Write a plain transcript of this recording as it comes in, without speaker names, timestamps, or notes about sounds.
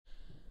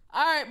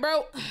All right,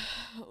 bro.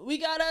 We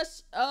got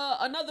us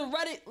another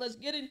Reddit. Let's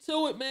get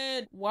into it,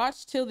 man.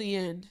 Watch till the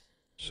end.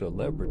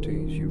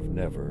 Celebrities you've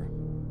never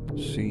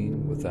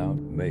seen without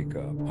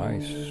makeup.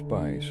 Ice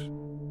Spice.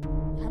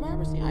 Have I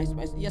ever seen Ice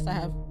Spice? Yes, I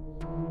have.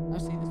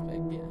 I've seen this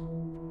pic, yeah.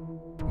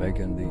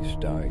 Megan Thee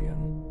Stallion.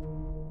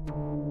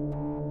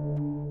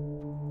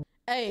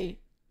 Hey,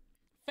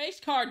 face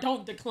card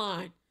don't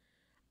decline.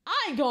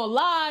 I ain't gonna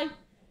lie.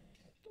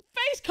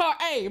 Face card,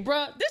 hey,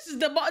 bro. This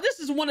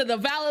is one of the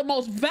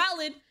most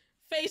valid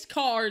face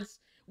cards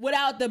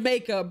without the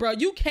makeup, bro.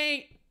 You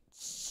can't.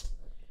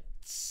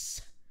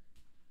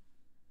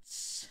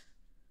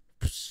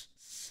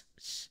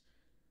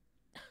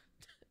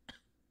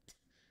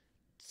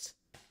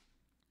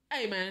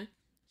 Hey, man.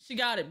 She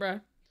got it, bro.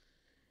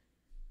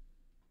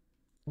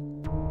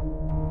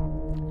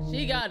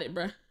 She got it,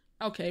 bro.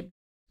 Okay.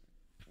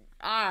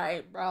 All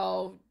right,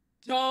 bro.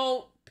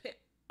 Don't.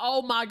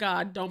 Oh my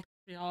God. Don't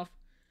piss me off.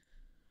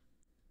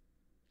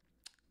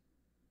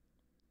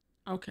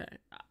 Okay.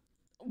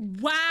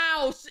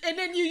 Wow. And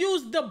then you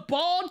use the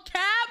bald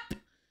cap?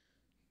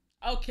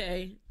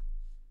 Okay.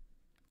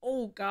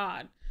 Oh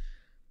God.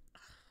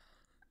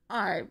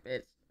 All right,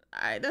 bitch.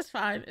 All right, that's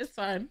fine. It's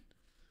fine.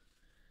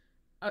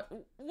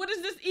 What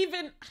is this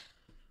even?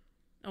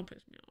 Don't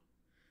piss me off.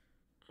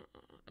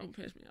 Don't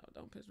piss me off.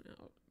 Don't piss me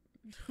off.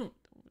 Don't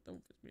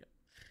piss me off.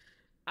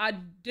 I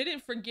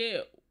didn't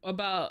forget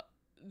about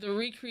the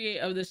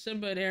recreate of the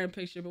Simba and Aaron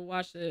picture, but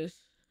watch this.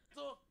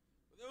 So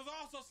there was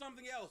also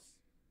something else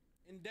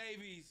in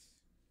Davy's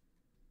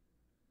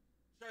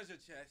treasure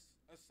chest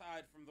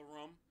aside from the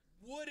rum.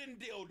 Wooden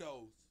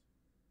dildos.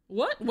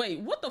 What?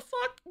 Wait, what the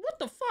fuck? What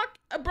the fuck?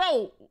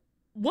 Bro,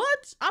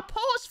 what? I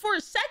paused for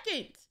a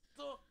second.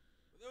 So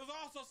there was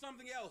also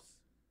something else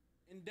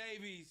in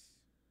Davy's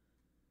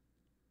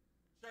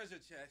treasure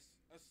chest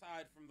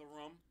aside from the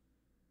rum.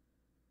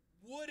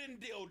 Wooden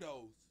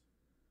dildos.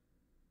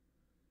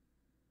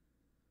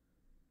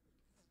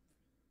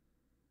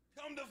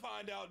 Come to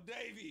find out,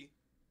 Davy.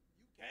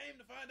 You came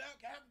to find out,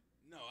 Captain?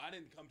 No, I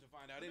didn't come to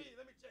find out. Let me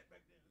check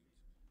back then.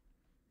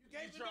 You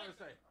What came you trying to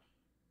say? What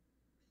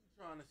you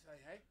trying to say,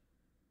 hey?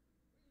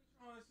 What you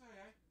trying to say,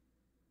 hey?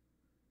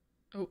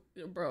 Oh,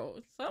 bro,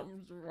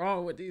 something's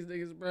wrong with these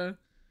niggas, bro.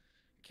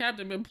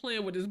 Captain been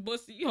playing with his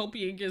pussy. Hope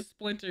he didn't get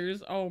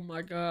splinters. Oh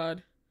my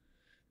God.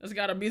 That's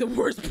gotta be the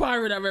worst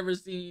pirate I've ever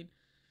seen.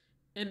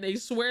 And they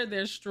swear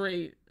they're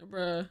straight,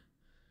 bruh.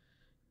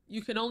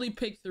 You can only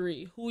pick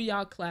 3. Who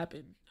y'all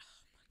clapping?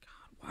 Oh my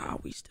God, why are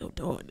we still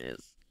doing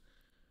this?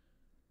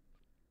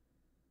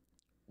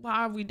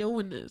 Why are we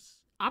doing this?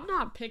 I'm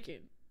not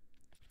picking.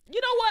 You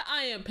know what?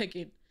 I am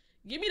picking.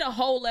 Give me the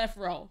whole left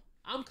row.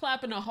 I'm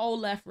clapping the whole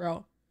left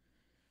row.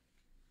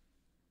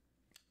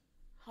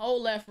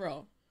 Whole left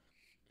row.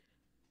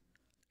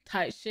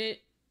 Tight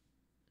shit.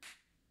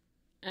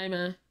 Hey,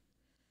 man.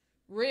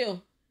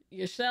 Real.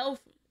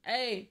 Yourself.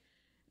 Hey.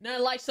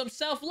 Nothing like some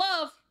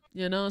self-love.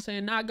 You know what I'm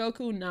saying? Not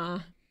Goku. Nah.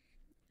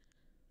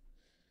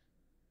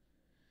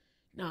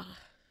 Nah.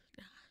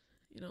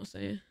 You know what I'm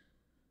saying?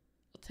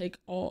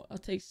 I'll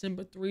take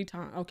Simba 3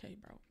 times. Okay,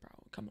 bro.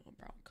 Come on,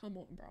 bro.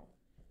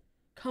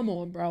 Come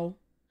on, bro.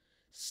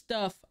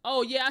 Stuff.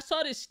 Oh, yeah. I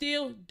saw this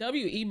still.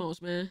 W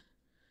emos, man.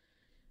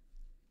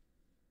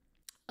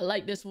 I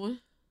like this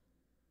one.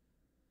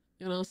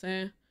 You know what I'm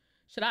saying?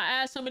 Should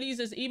I add some of these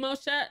as emo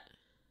chat?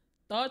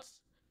 Thoughts?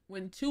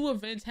 When 2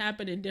 events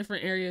happen in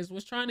different areas,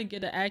 was trying to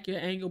get an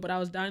accurate angle, but I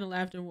was dying of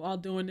laughter while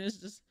doing this.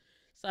 Just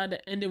decided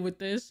to end it with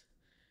this.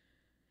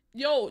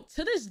 Yo,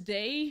 to this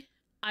day,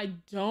 I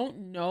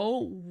don't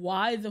know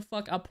why the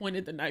fuck I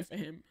pointed the knife at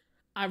him.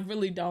 I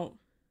really don't.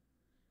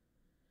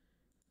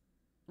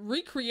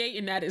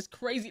 Recreating that is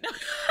crazy.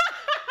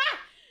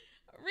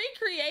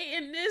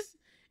 Recreating this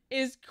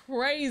is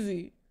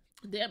crazy.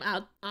 Damn,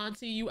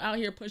 auntie, you out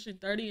here pushing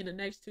 30 in the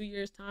next 2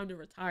 years, time to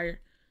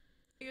retire.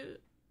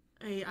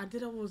 Hey, I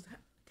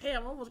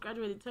almost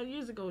graduated 10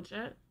 years ago,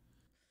 chat.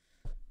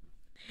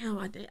 Damn,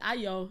 I did.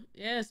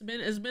 Yeah, it's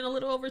been a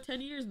little over 10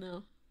 years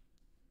now.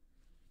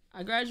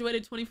 I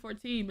graduated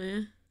 2014,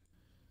 man.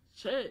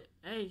 Shit,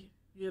 hey,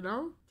 you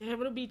know?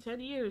 Damn, it'll be 10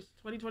 years,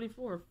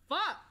 2024.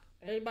 Fuck!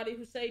 Anybody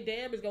who say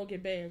damn is gonna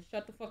get banned.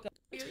 Shut the fuck up.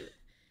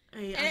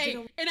 Hey,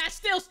 and that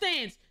still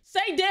stands.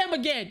 Say damn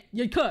again.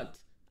 You're cooked.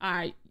 All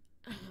right,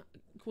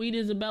 Queen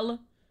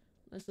Isabella.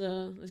 Let's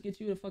get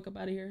you the fuck up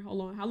out of here.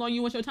 Hold on. How long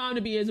you want your time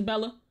to be,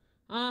 Isabella?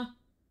 Huh?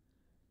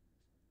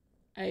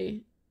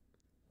 Hey.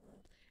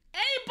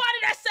 Anybody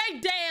that say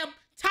damn,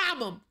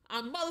 time them.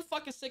 I'm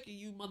motherfucking sick of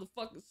you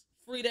motherfuckers.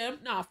 Free them.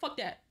 Nah, fuck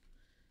that.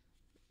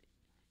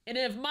 And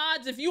if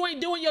mods, if you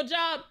ain't doing your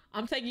job,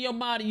 I'm taking your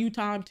mod and you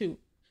time too.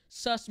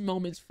 Sus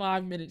moments,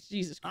 5 minutes.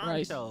 Jesus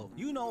Christ. Anto,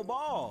 you know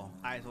ball.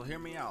 Alright, so hear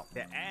me out.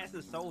 The ass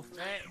is so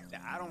fat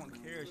that I don't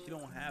care if she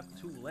don't have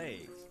 2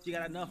 legs. She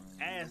got enough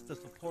ass to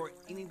support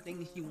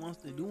anything she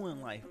wants to do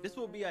in life. This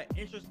will be an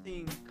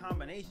interesting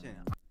combination.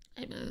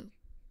 Hey, man.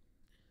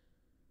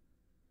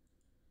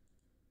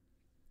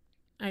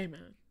 Hey,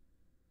 man.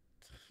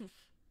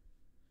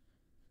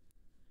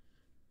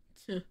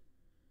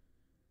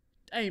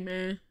 Hey,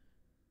 man.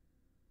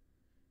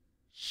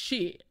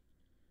 Shit.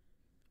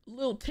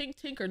 Little tink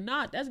tink or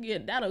not,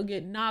 that'll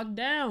get knocked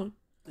down.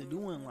 To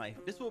do in life.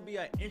 This will be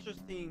an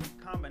interesting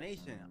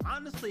combination.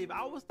 Honestly, if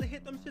I was to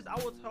hit them shits, I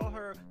would tell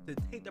her to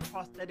take the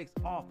prosthetics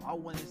off. I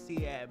want to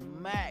see at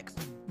max.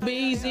 Be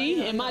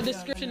easy in my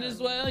description as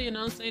well. You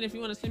know what I'm saying? If you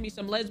want to send me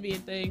some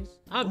lesbian things,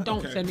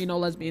 don't send me no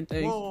lesbian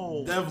things.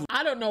 Whoa. Definitely.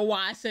 I don't know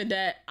why I said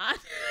that. I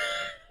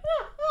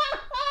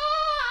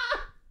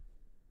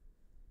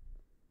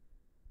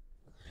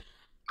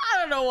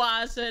don't know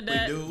why I said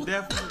that. We do.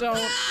 Definitely.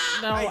 Don't.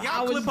 No, Hey,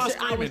 y'all clip us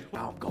screaming.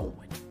 I'm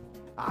going.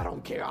 I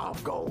don't care.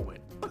 I'm going.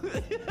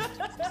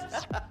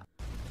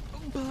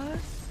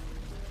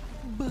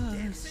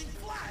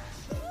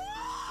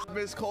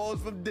 Miss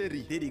calls from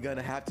Diddy. Diddy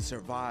gonna have to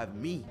survive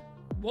me.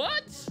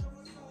 What?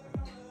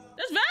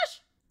 That's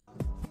Vash?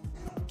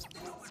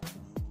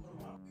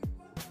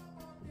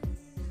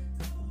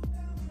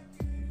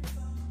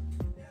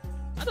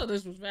 I thought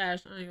this was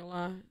Vash. I ain't gonna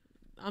lie.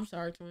 I'm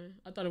sorry, twin.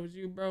 I thought it was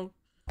you, bro.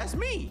 That's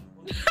me.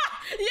 Yeah.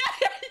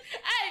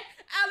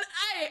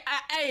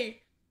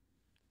 Hey.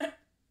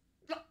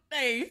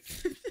 Hey.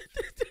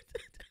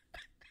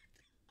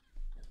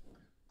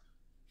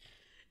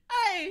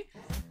 Hey.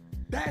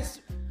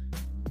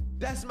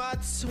 That's my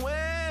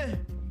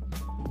twin.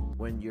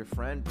 When your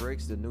friend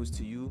breaks the news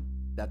to you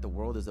that the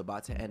world is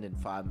about to end in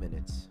 5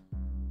 minutes.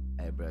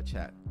 Hey, bro,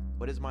 chat.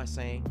 What is my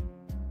saying?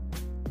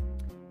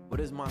 What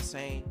is my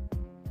saying?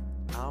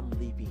 I'm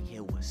leaving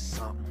here with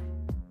something.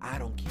 I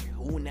don't care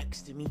who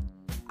next to me.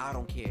 I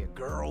don't care,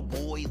 girl,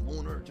 boy,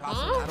 Lunar,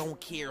 Jocelyn. I don't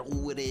care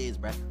who it is,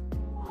 bruh.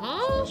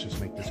 Huh? Let's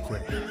just make this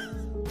quick.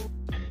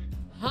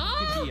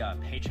 Huh? Could be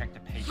paycheck to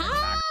paycheck.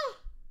 Huh?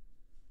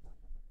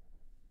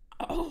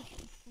 Oh.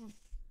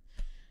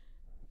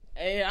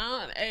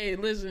 Hey,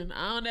 listen,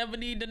 I don't ever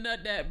need to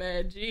nut that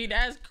bad, G.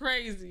 That's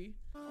crazy.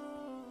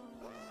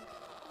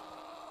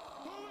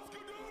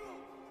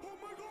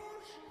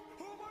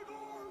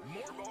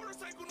 More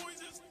motorcycle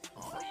noises.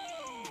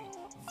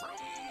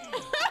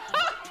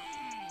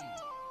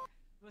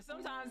 But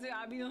sometimes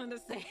I be doing the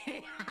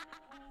same.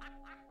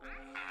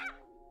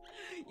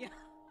 Yeah.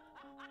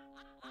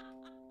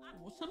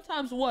 Well,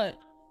 sometimes what?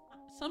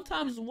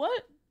 Sometimes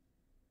what?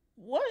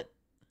 What?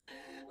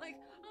 Like,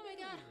 oh my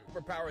god.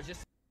 Superpower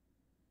just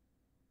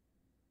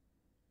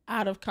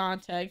Out of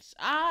context.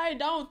 I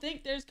don't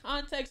think there's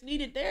context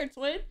needed there,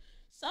 twin.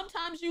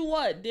 Sometimes you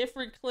what?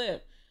 Different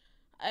clip.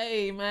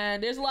 Hey,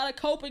 man, there's a lot of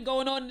coping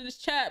going on in this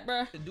chat,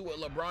 bruh. to do what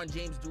LeBron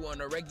James do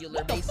on a regular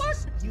What the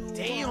basis. fuck?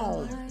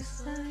 Damn.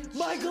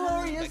 My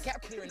glorious. But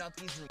kept clearing out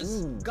these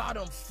rooms. Got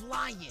him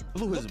flying.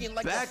 Blew his looking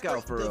like back a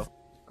out for real.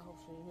 I hope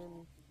she hear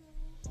me.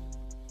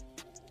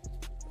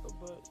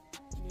 But,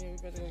 yeah, we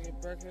better go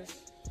get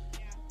breakfast.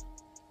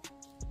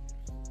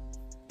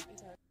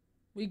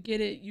 We get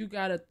it. You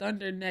got a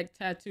thunder neck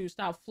tattoo.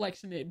 Stop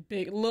flexing it,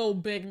 little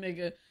big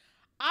nigga.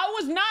 I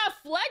was not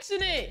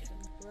flexing it.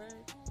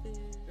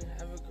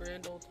 Have a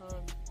grand old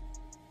time.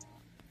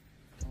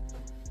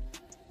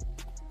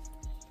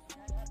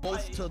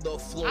 Both to the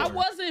floor. I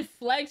wasn't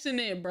flexing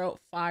it, bro.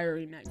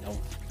 Fiery neck. Don't.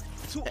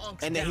 Two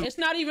unks And then down. It's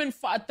not even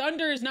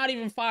thunder. Is not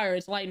even fire.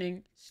 It's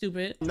lightning.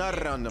 Stupid.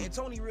 Nutted on them. It's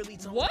only really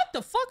to What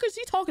the fuck is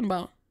he talking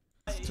about?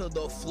 to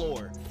the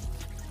floor.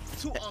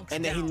 Two unks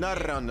And then he down.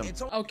 nutted on them.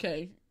 It's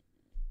Okay.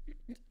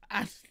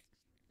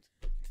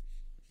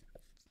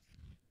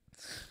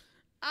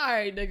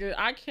 Alright, nigga.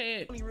 I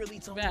can't. only really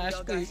to Bash,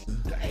 y'all please. guys.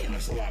 Damn,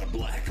 that's a lot of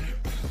black.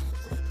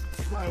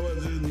 I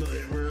wasn't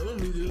nutting, bro. Let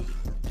me just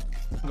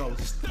go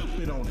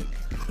stupid on it.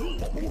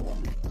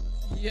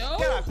 Yo.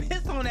 Gotta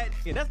piss on that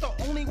shit. That's the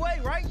only way,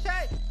 right,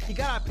 chat? You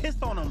gotta piss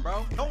on him,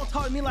 bro. Don't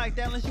talk to me like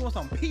that unless you want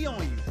some pee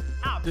on you.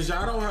 Cause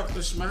y'all don't have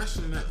to smash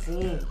in that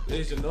form.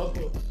 There's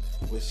another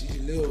where she's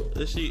a little.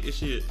 Is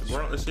she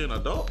grown? Is she an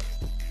adult?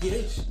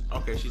 Yes.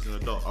 Okay, she's an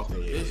adult.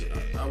 Okay, yeah, Yes.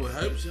 yeah, yeah. I would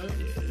hope so.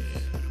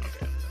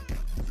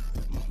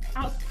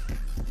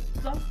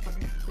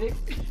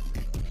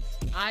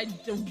 I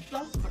do.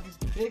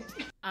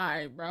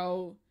 Alright,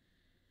 bro.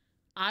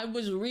 I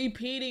was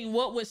repeating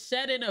what was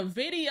said in a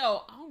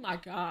video. Oh my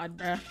god,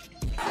 bro.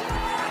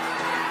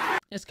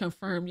 It's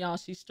confirmed, y'all.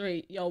 She's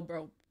straight. Yo,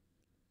 bro.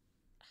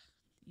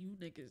 You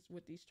niggas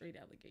with these straight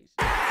allegations.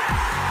 That's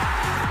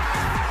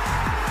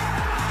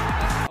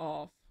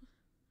off.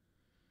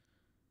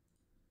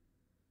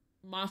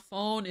 My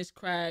phone is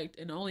cracked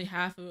and only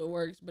half of it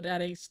works, but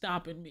that ain't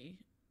stopping me.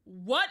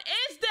 What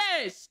is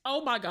this?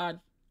 Oh my god.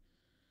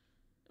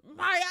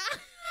 My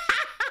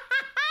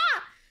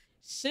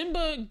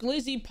Simba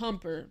Glizzy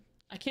Pumper.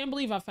 I can't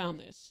believe I found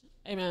this.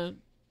 Hey man.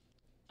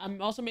 I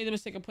also made the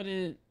mistake of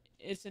putting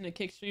it's in a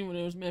kick stream when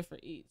it was meant for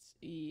eats.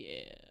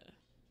 Yeah.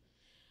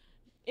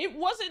 It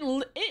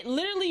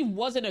literally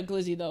wasn't a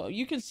glizzy though.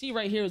 You can see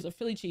right here is a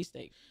Philly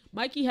cheesesteak.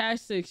 Mikey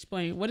has to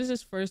explain. What is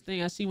this first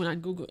thing I see when I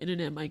Google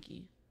internet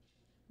Mikey?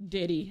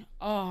 Diddy.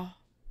 Oh.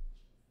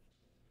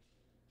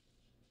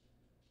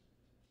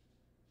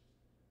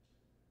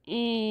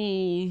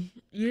 Ooh,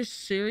 you're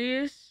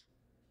serious?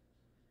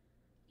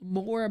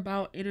 More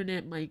about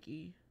internet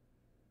Mikey.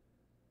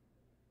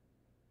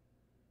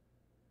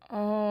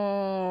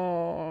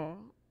 Oh.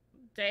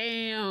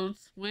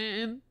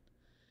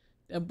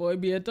 That boy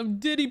be at them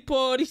Diddy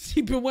parties.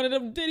 He been one of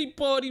them Diddy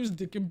parties,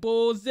 dicking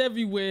balls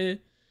everywhere.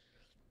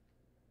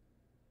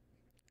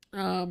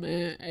 Oh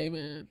man, hey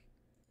man.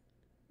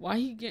 Why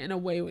he getting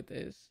away with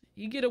this?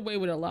 He get away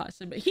with a lot,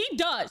 Simba. He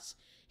does.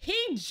 He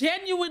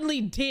genuinely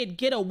did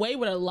get away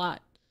with a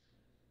lot.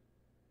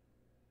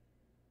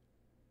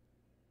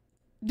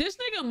 This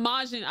nigga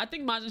Majin, I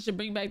think Majin should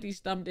bring back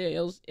these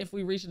thumbnails if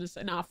we reach this.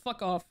 Nah,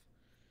 fuck off.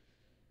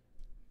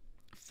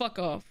 Fuck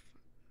off.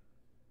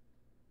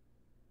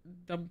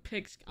 Them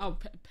pics. Oh,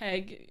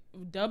 Peg.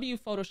 W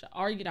Photoshop.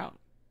 Alright, get out.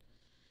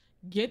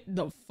 Get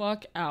the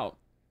fuck out.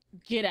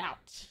 Get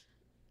out.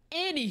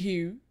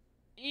 Anywho.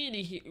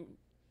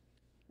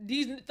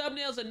 These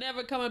thumbnails are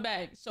never coming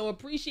back. So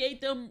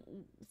appreciate them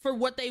for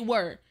what they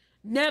were.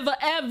 Never,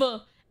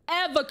 ever,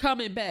 ever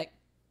coming back.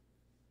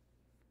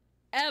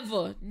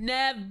 Ever.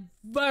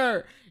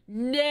 Never.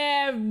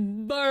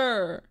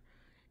 Never.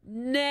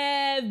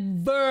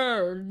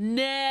 Never.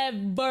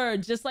 Never.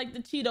 Just like the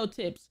Cheeto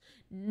tips.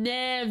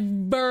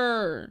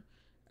 Never.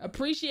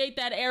 Appreciate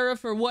that era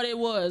for what it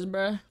was,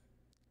 bruh.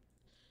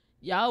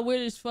 Y'all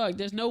weird as fuck.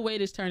 There's no way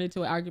this turned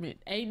into an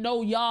argument. Ain't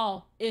no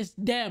y'all. It's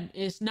them.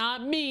 It's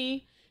not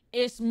me.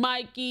 It's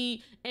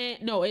Mikey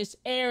and no, it's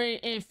Aaron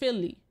and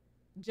Philly.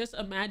 Just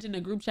imagine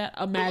the group chat.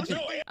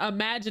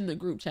 Imagine the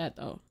group chat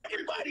though.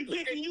 Everybody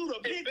picking you to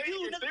pick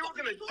you. If they were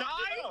gonna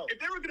die, if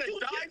they were gonna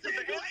die to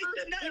the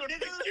answer, it would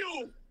pick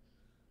you.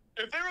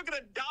 If they were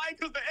gonna die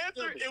to the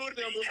answer, it would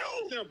be you.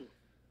 Simple.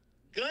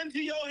 Gun to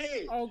your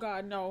head. Oh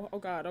God, no. Oh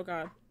God, oh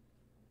God.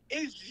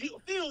 It's you,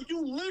 Phil.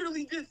 You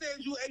literally just said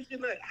you ate your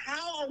nut.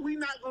 How are we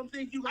not gonna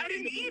think you? I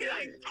didn't eat it.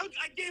 I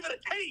gave it a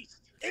taste.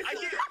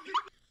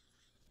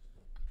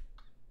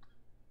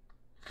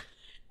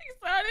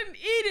 I didn't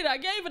eat it. I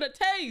gave it a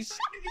taste.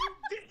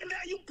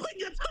 Now you put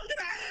your tongue in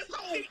the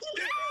asshole.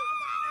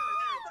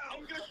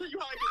 I'm gonna show you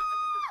how I get it.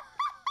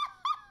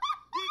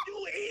 Did you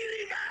eat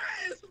it,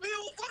 guys? Phil,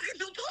 what are you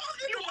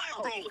talking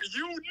about? Bro,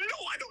 you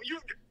know I don't.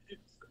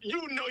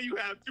 You know you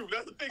have to.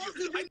 That's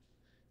the thing.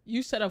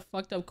 You said a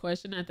fucked up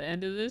question at the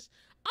end of this.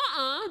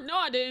 No,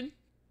 I didn't.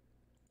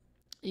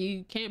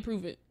 You can't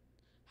prove it.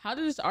 How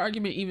did this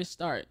argument even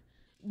start?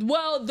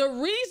 Well, the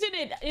reason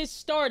it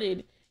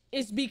started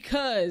is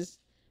because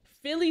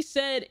Philly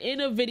said in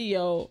a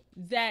video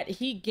that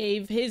he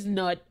gave his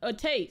nut a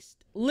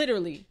taste.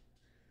 Literally.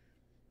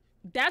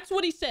 That's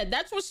what he said.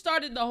 That's what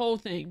started the whole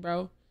thing,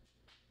 bro.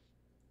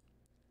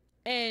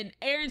 And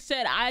Aaron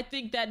said, I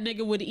think that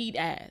nigga would eat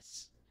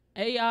ass.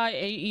 AI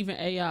ain't even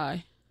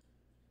AI.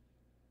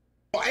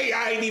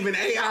 AI ain't even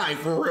AI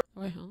for real.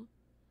 Wait, huh?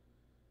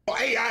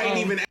 AI ain't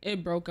even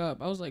It broke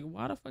up. I was like,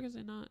 why the fuck is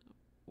it not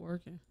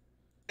working?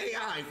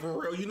 AI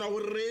for real. You know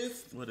what it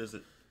is? What is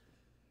it?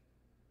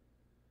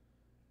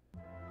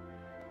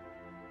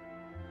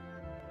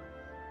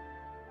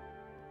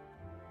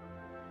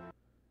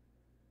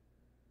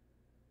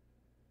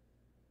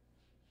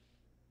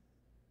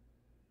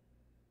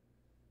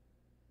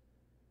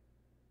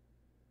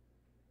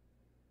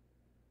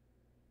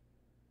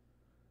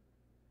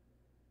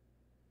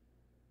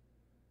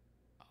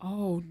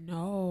 Oh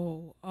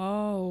no.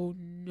 Oh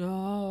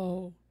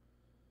no.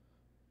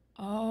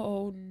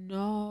 Oh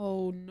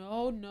no.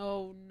 No,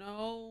 no,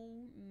 no,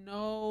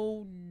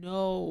 no,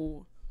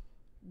 no.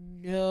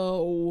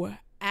 No.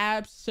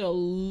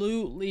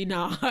 Absolutely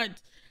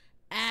not.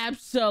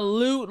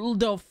 Absolute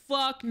the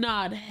fuck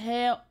not.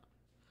 Hell.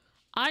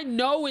 I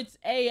know it's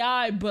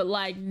AI, but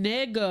like,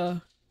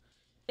 nigga.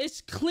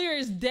 It's clear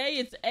as day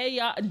it's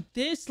AI.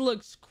 This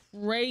looks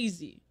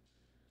crazy.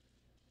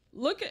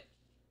 Look at.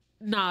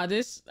 Nah,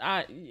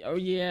 oh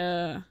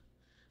yeah.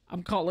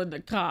 I'm calling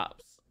the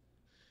cops.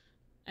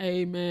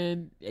 Hey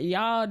man,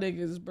 y'all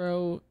niggas,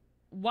 bro.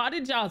 Why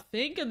did y'all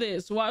think of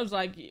this? Why I was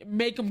like,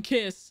 make them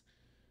kiss.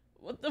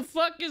 What the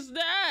fuck is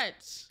that?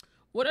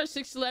 What are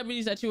 6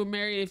 celebrities that you would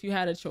marry if you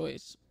had a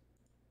choice?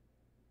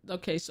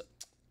 Okay, so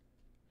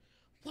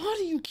why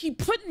do you keep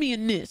putting me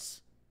in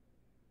this?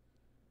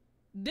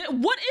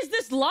 What is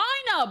this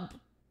lineup?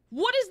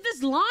 What is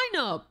this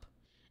lineup?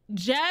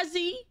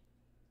 Jazzy,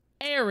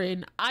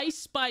 Aaron, Ice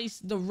Spice,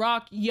 The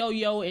Rock,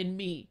 Yo-Yo, and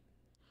me.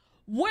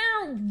 What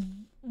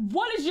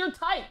is your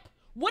type?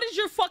 What is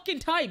your fucking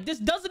type? This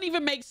doesn't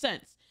even make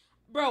sense.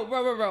 Bro.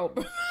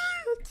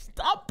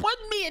 Stop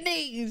putting me in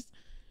these.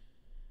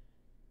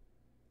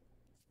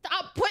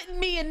 Stop putting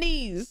me in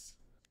these.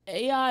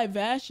 AI,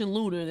 Vash, and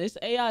Luna. This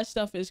AI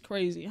stuff is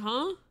crazy,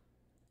 huh?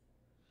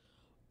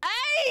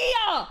 Hey!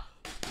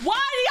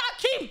 Why do y'all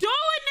keep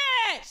doing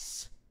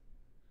this?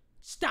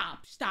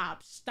 Stop.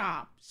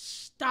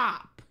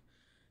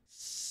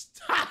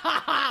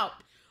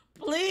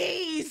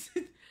 Please.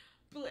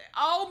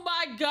 Oh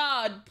my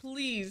God,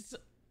 please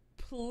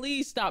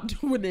stop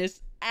doing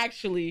this.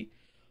 Actually,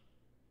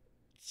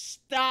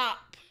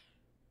 stop.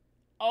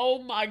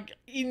 Oh my God,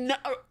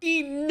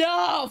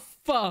 enough.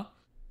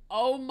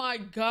 Oh my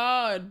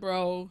God,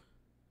 bro.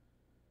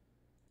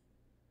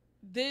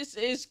 This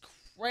is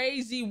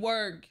crazy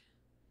work.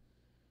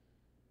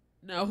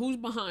 Now, who's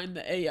behind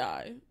the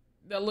AI?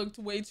 That looked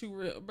way too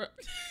real, bro.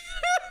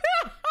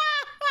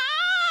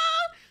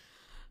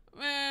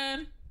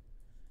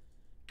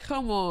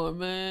 Come on,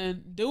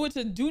 man. Do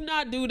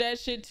not do that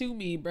shit to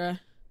me, bruh.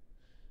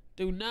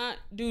 Do not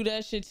do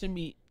that shit to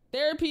me.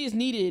 Therapy is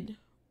needed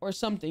or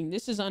something.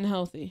 This is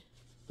unhealthy.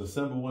 The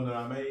Simba one that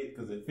I made,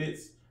 because it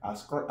fits. I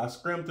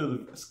skimmed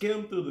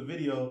through the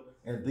video,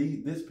 and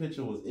this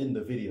picture was in the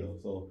video.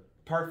 So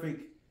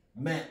perfect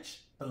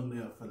match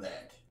thumbnail for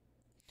that.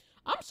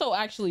 I'm so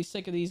actually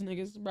sick of these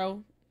niggas,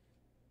 bro.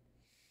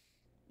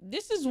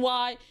 This is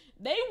why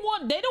they don't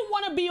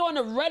want to be on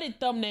the Reddit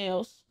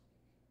thumbnails.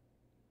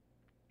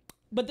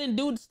 But then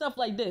do stuff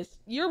like this.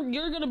 You're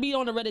gonna be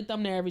on the Reddit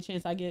thumbnail every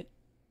chance I get.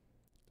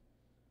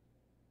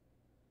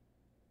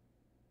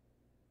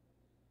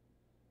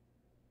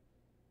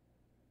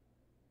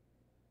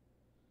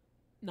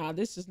 Nah,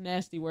 this is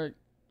nasty work.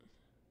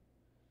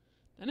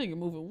 That nigga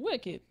moving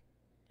wicked.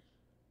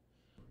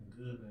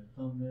 Good man.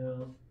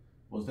 Thumbnail.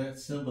 Was that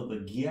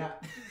SimbaThaGod?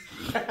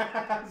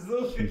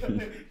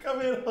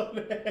 Come in on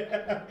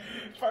that.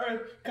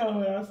 First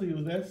comment I see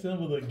was that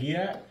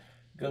SimbaThaGod.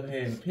 Go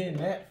ahead and pin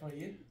that for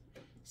you.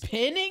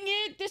 Pinning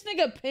it? This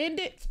nigga pinned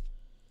it?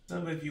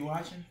 Simba, if you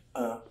watching,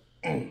 my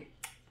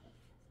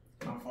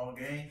fault,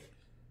 gang.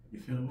 You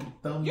feel me?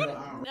 Thumbnail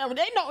out. No,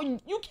 they know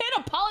you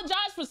can't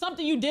apologize for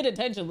something you did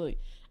intentionally.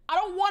 I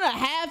don't want to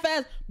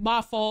half-ass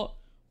my fault.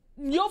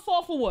 Your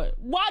fault for what?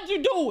 Why'd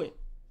you do it?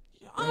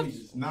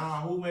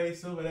 Nah, who made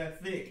Simba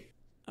that thick?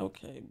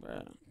 Okay,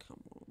 bro.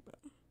 Come on,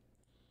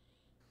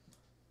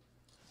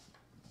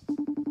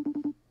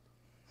 bro.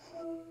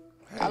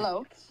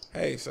 Hello.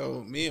 Hey,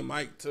 so me and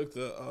Mike took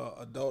the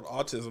adult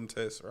autism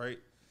test, right?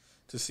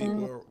 To see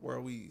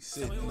where we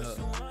sit in the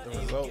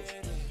results.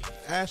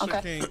 Asher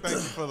King, thank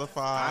you for the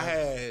 5. I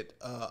had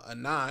a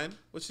 9,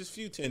 which is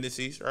few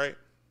tendencies, right?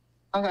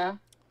 Okay.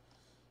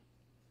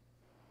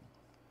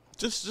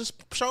 Just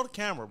show the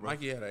camera, bro.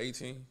 Mikey had an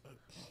 18.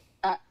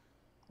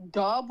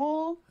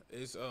 Double?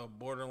 It's a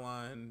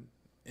borderline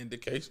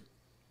indication.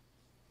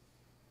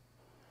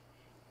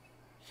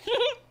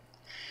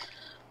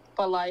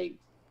 But like,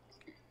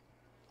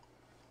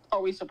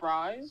 are we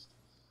surprised?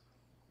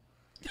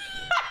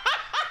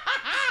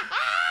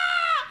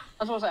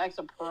 I'm supposed to act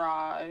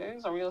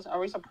surprised. Are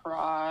we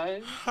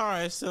surprised? All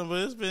right, Simba,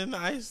 it's been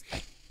nice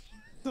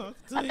talking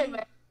to Hey you.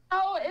 man, no,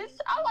 I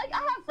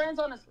have friends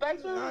on the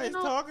spectrum. Nice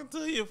talking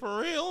to you, for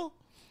real.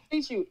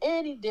 Treat you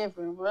any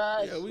different,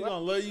 bro. Yeah, we gonna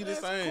love you the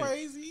That's same.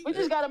 crazy. We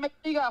just gotta make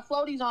sure you got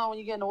floaties on when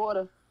you get in the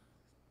water.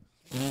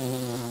 I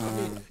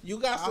mean, you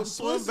got I some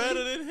swim pussy.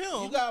 better than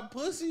him. You got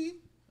pussy.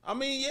 I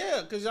mean,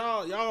 yeah, cause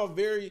y'all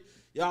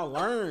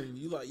learn.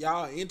 You like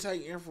y'all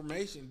intake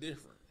information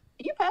different.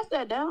 You pass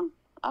that down?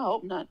 I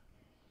hope not.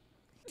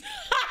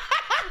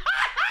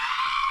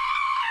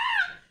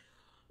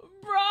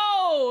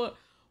 Bro,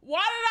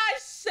 why did I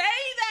say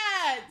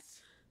that?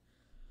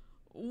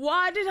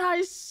 Why did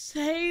I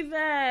say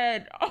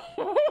that?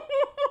 Oh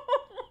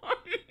my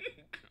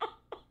God.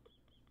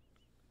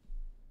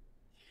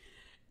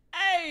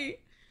 Hey,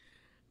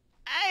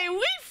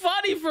 we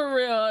funny for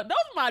real.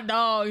 Those my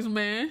dogs,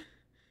 man.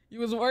 You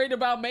was worried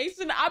about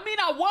Mason? I mean,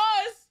 I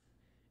was.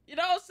 You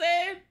know what I'm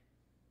saying?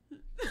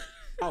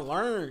 I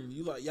learn.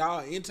 You like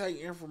y'all intake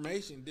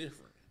information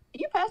different.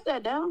 You pass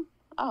that down?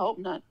 I hope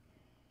not.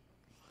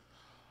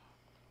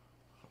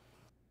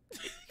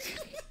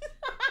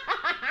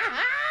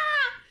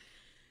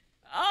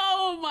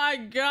 Oh my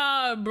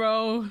God,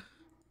 bro.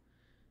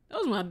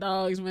 Those my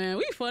dogs, man.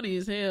 We funny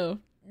as hell.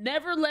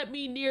 Never let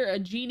me near a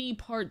genie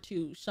part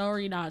 2.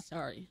 Sorry, not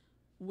sorry.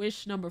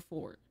 Wish number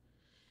 4.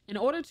 In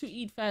order to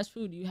eat fast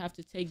food, you have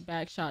to take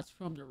back shots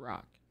from the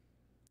rock.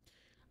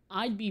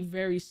 I'd be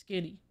very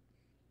skinny.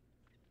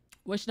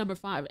 Wish number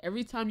 5.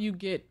 Every time you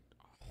get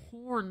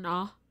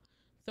horna,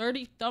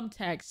 30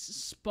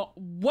 thumbtacks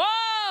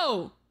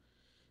Whoa!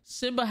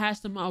 Simba has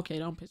to... Okay,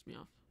 don't piss me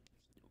off.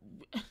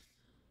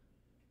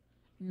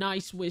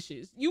 Nice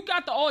wishes. You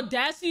got the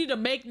audacity to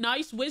make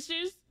nice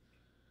wishes?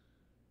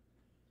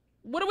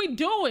 What are we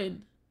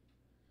doing?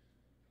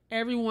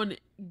 Everyone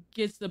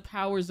gets the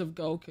powers of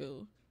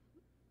Goku.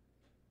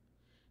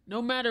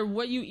 No matter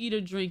what you eat or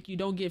drink, you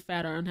don't get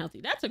fat or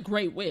unhealthy. That's a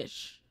great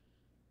wish.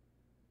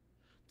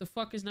 The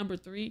fuck is number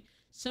 3?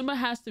 Simba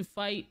has to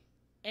fight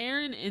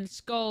Aaron and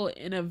Skull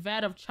in a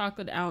vat of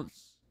chocolate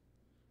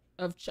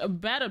a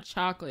vat of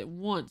chocolate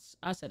once.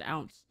 I said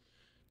ounce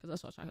because I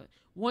saw chocolate.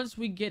 Once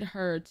we get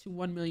her to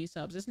 1 million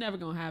subs, it's never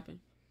gonna happen.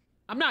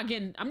 I'm not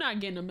getting 1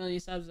 million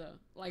subs though.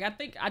 Like I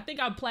think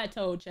I'm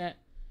plateaued, chat.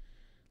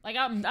 Like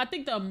I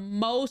think the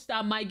most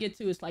I might get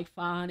to is like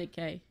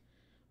 500K,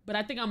 but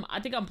I think I'm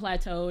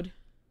plateaued.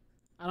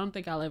 I don't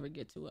think I'll ever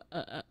get to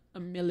a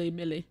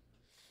milli.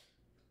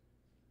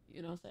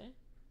 You know what I'm saying?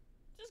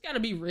 Just gotta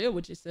be real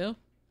with yourself.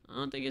 I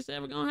don't think it's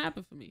ever gonna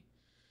happen for me.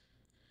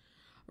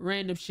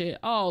 Random shit.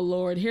 Oh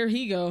Lord, here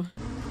he go.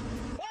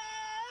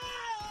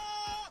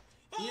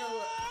 You know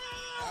what?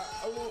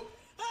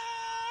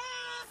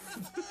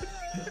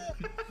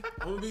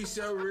 I'm gonna be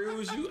so real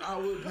with you. I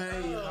would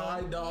pay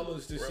high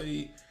dollars to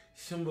see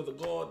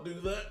SimbaThaGod do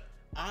that.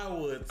 I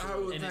would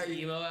in his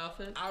emo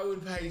outfit. I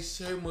would pay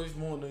so much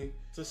money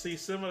to see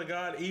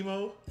SimbaThaGod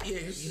emo.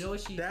 You know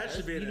what she That does?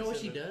 should be You an know what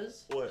she incentive.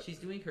 does? What? She's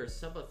doing her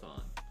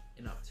subathon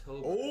in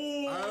October.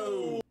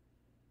 Oh.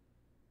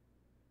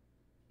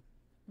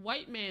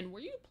 White man, were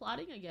you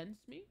plotting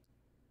against me?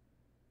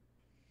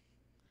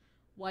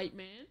 White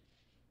man.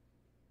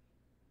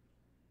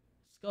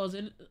 Goes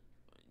in.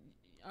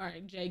 All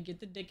right, Jay, get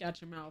the dick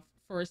out your mouth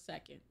for a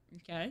second,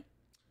 okay?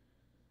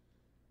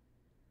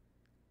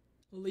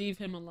 Leave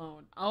him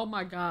alone. Oh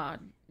my God,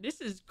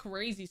 this is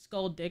crazy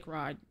skull dick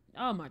ride.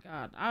 Oh my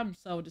God, I'm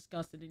so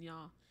disgusted in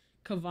y'all.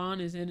 Kavan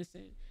is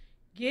innocent.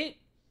 Y'all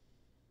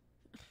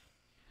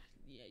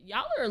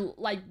are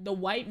like the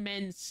white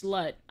men's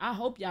slut. I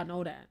hope y'all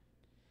know that.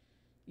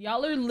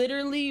 Y'all are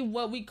literally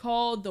what we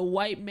call the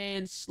white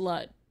man's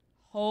slut.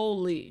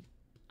 Holy.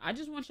 I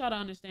just want y'all to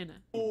understand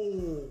that.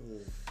 Oh.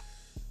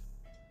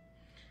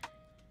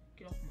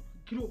 Get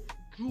off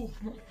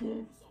my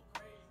phone.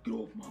 Get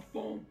off my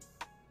phone.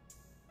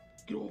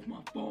 Get off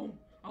my phone.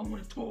 I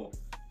want to talk.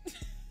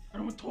 I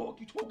don't want to talk.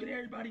 You talking to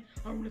everybody.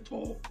 I don't want to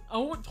talk. I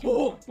want to talk. Get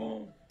off talk.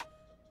 my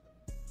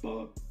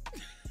phone. Fuck.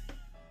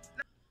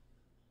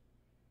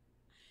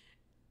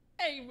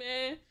 Hey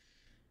man,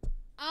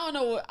 I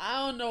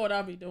don't know what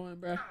I'll be doing,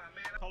 bro.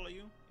 Taller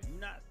you. If you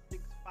not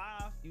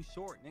 6'5", you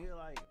short, nigga.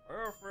 Like,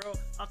 for real.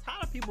 I'm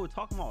tired of people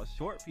talking about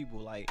short people.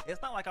 Like,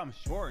 it's not like I'm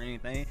short or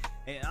anything.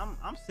 And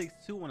I'm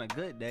 6'2" on a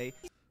good day.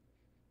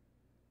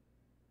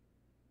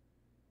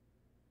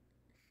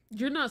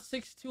 You're not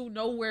 6'2"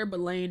 nowhere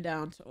but laying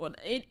down.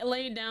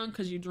 Laying down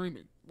because you're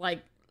dreaming.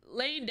 Like,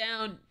 laying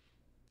down,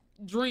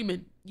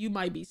 dreaming, you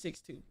might be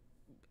 6'2".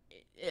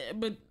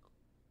 But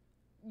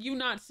you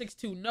not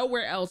 6'2"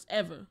 nowhere else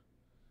ever.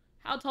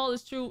 How tall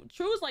is True?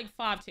 True is like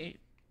 5'10".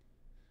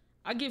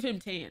 I give him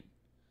 10.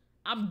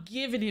 I'm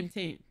giving him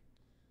 10.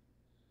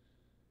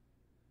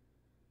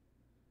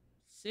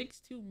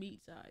 6'2"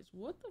 meat size.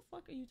 What the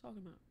fuck are you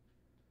talking about?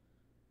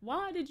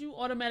 Why did you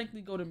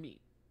automatically go to meat?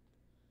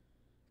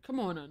 Come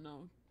on,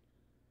 unknown.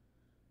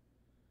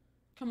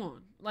 Come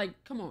on.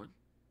 Like, come on.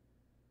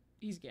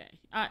 He's gay.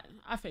 I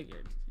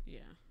figured. Yeah.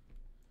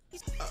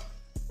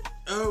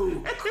 Oh,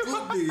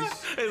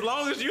 goodness. As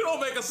long as you don't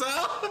make a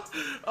sound.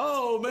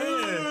 Oh,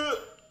 man.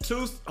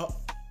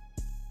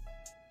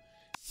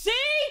 See?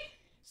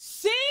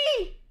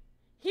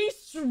 He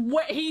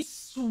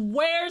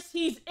swears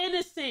he's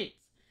innocent.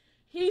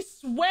 He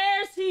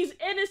swears he's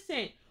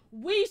innocent.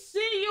 We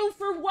see you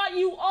for what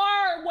you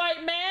are,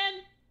 white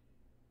man.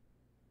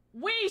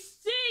 We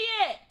see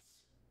it.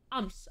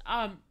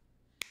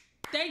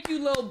 Thank you,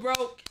 Lil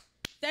Broke.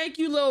 Thank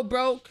you, Lil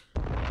Broke.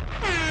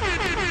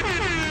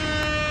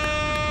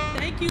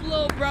 Thank you,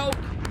 Lil Broke.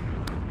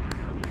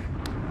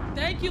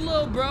 Thank you,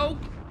 Lil Broke.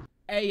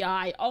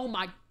 AI. Oh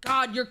my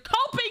God, you're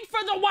coping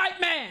for the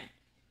white man.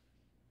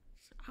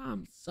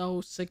 I'm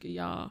so sick of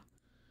y'all.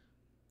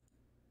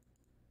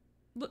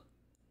 Look.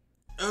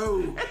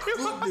 Oh,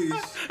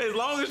 goodness. As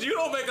long as you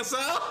don't make a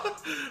sound.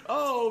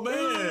 Oh,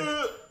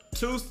 man.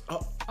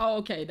 Oh,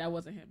 okay. That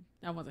wasn't him.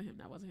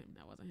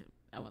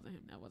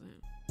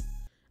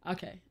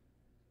 Okay.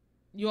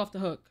 You off the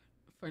hook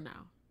for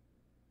now.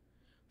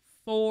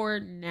 For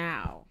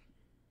now.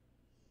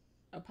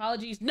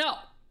 Apologies. No.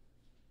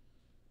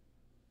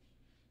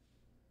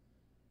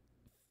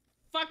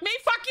 Fuck me.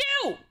 Fuck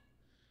you.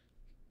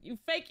 You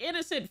fake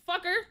innocent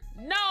fucker.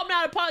 No, I'm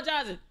not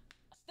apologizing.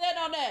 Stand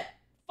on that.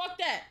 Fuck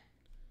that.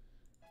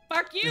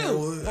 Fuck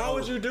you. Why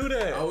would you do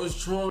that? I was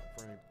trying.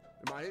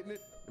 Am I hitting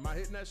it? Am I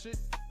hitting that shit?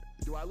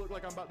 Do I look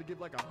like I'm about to give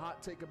like a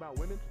hot take about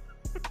women?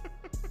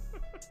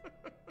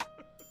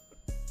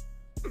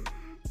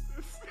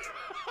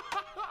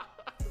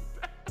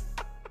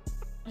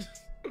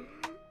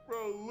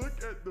 Bro,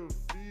 look at the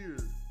fear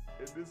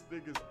in this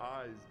nigga's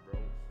eyes, bro.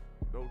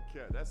 No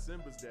cap. That's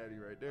Simba's daddy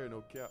right there,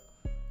 no cap.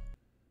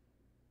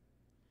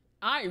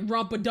 Alright,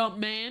 rumpa-dump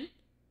man.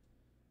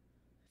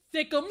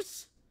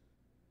 Thickums.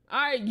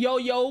 Alright,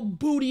 yo-yo,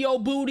 booty-o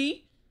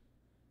booty.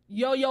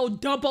 Yo-yo,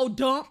 dump-o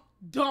dump.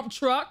 Dump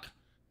truck.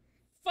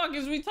 Fuck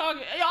is we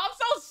talking? Yo, I'm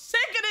so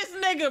sick of this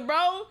nigga,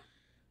 bro.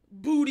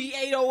 Booty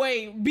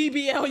 808.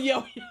 BBL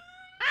yo.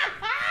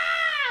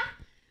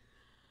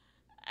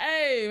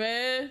 Hey,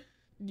 man.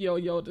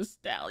 Yo-yo the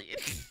stallion.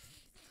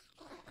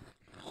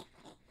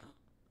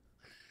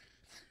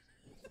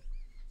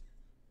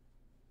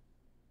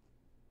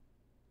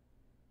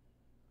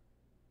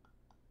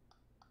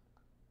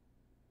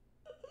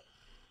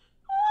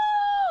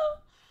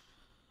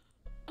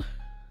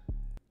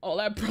 All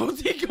that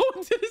protein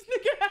going to this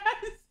nigga ass.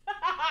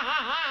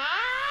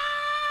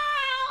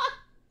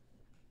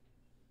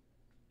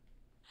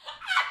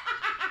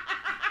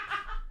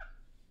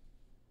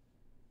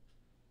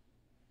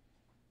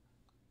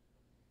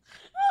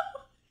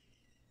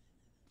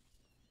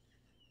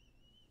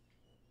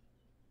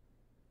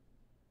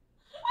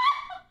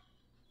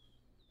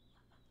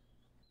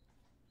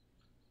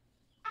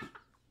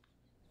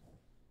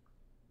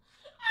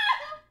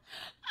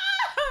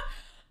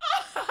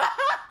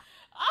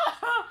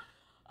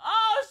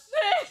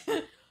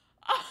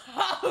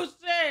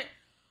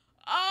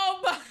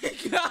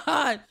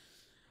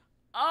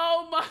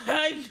 Oh my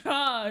my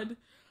God.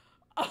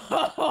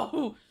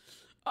 Oh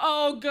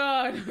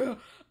God.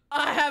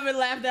 I haven't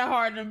laughed that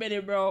hard in a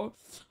minute, bro.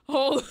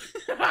 Oh,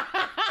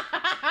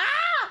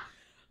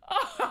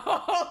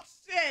 oh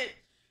shit.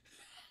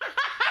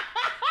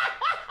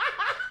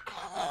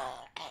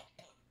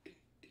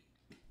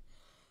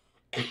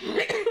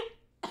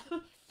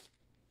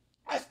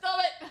 I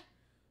stomach.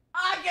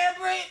 I can't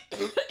breathe.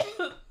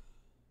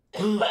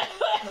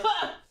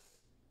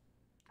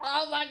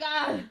 Oh my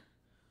God.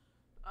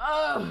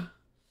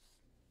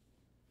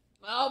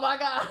 Oh my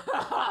God.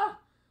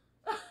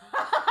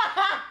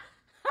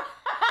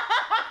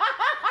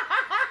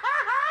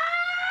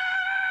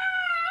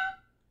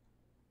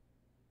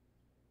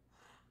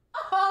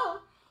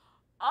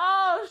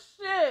 Oh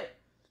shit.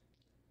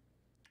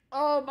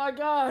 Oh my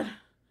God.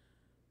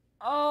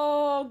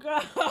 Oh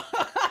God.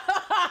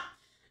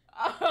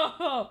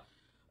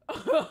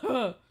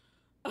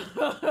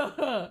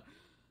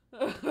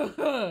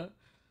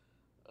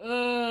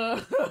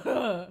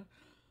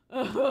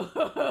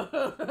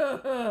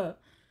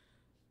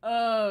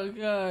 Oh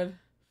God.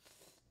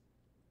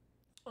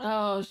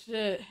 Oh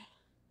shit.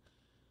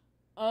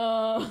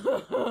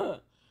 Oh.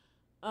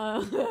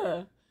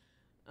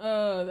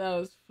 Oh, that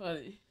was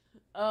funny.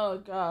 Oh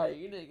God,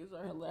 you niggas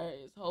are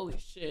hilarious. Holy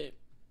shit.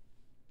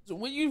 So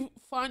when you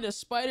find a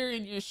spider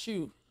in your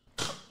shoe,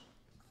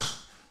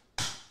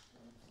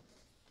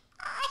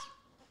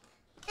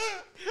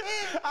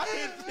 I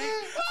didn't think.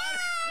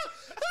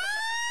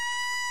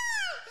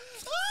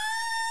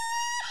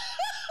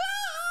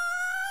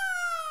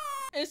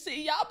 and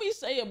see, y'all be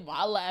saying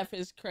my laugh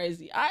is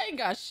crazy. I ain't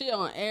got shit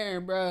on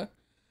Aaron, bruh.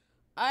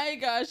 I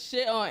ain't got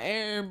shit on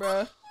Aaron,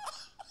 bruh.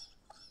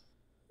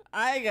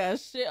 I ain't got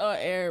shit on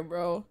Aaron,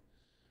 bro.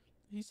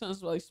 He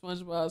sounds like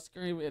SpongeBob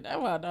screaming.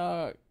 That's my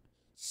dog.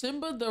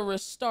 Simba the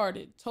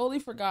Restarted. Totally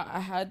forgot I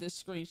had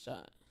this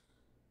screenshot.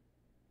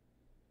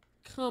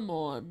 Come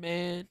on,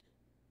 man.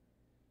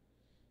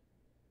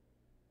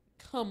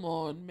 Come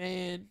on,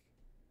 man.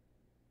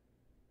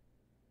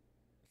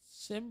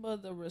 Simba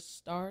the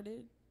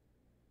Restarted.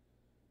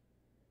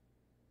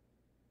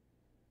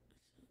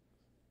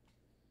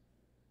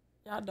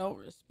 Y'all don't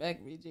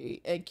respect me,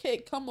 G. And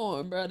Kid, come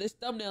on, bro. This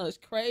thumbnail is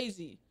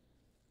crazy.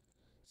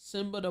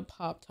 Simba the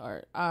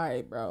Pop-Tart.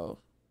 Alright, bro.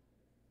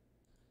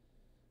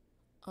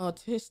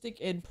 Autistic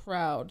and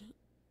proud.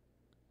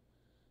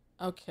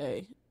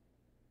 Okay.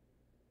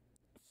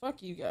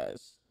 Fuck you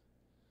guys.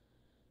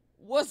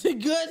 Was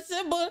it good,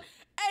 Simba?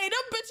 Hey, them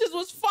bitches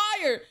was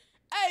fire.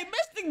 Hey,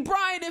 Mystic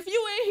Brian, if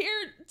you ain't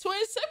here,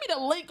 twin, send me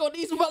the link on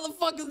these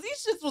motherfuckers.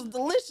 These shits was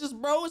delicious,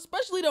 bro.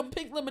 Especially them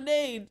pink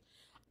lemonade.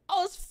 I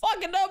was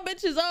fucking them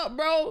bitches up,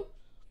 bro.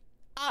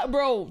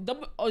 Bro,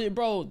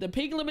 the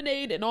pink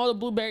lemonade and all the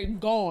blueberry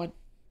gone.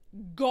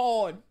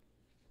 Gone.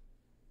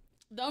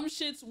 Them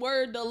shits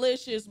were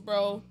delicious,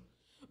 bro.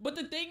 But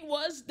the thing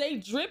was, they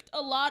dripped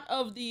a lot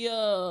of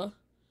the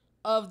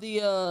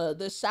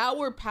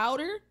sour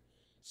powder.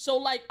 So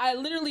like I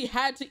literally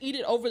had to eat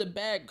it over the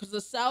bag because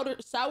the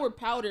sour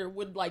powder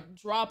would like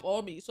drop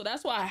on me. So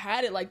that's why I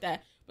had it like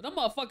that. But them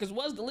motherfuckers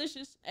was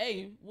delicious.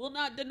 Hey, will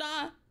not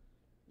deny.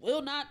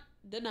 Will not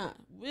deny.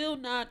 Will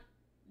not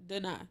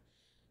deny.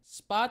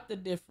 Spot the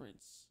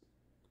difference.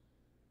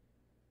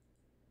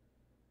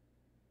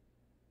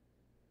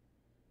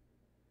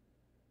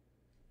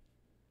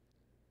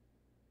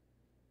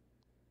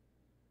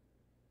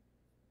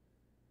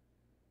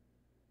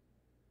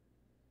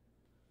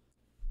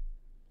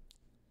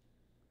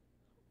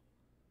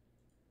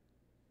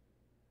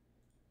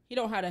 He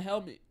don't have a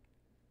helmet.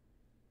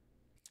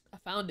 I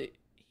found it.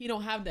 He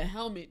don't have the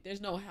helmet. There's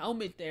no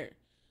helmet there.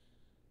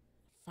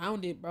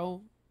 Found it,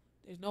 bro.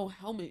 There's no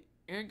helmet.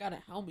 Aaron got a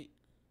helmet.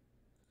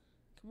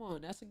 Come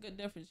on, that's a good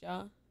difference,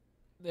 y'all.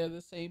 They're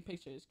the same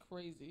picture. It's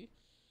crazy.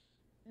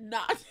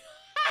 Not.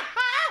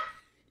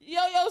 Yo,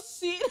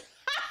 see it?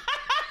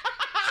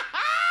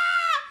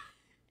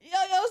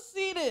 Yo,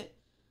 seen it?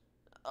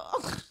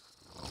 Oh.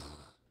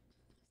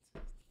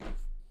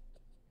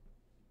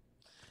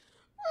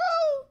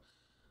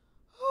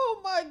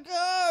 Oh my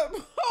God,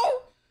 bro.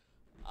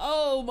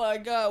 Oh my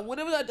God.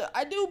 Whenever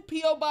I do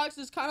P.O.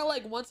 boxes kind of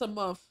like once a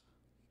month.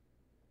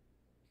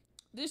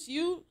 This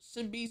you,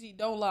 Simbeezy,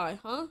 don't lie,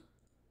 huh?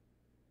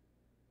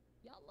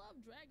 Y'all love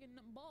dragging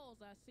them balls,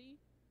 I see.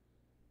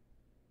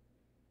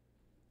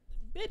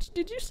 Bitch,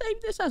 did you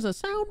save this as a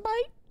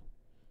soundbite?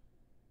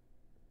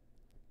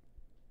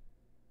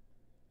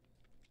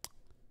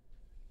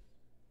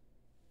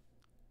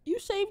 You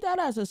saved that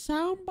as a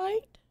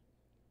soundbite?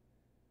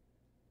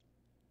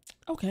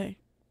 Okay.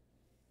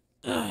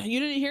 You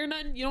didn't hear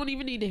nothing? You don't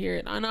even need to hear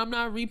it. And I'm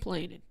not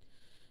replaying it.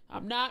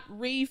 I'm not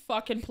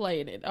fucking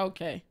playing it.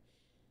 Okay.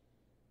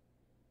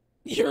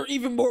 You're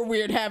even more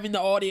weird having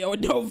the audio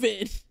and no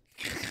vid.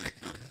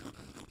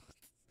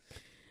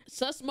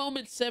 Sus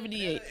Moment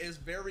 78. Is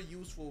very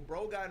useful.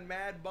 Bro got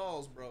mad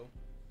balls, bro.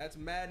 That's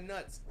mad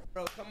nuts.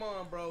 Bro, come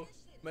on, bro.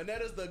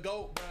 Manetta's the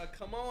GOAT, bro.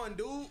 Come on,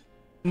 dude.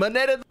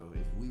 Manetta. Bro,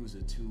 if we was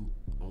the two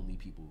only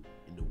people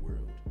in the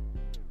world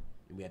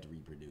and we had to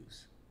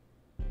reproduce,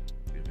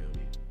 you feel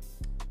me?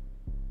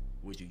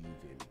 Would you feel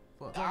me?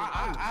 Fuck.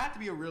 I have to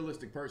be a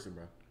realistic person,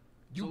 bro.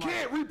 You So,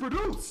 can't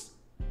reproduce.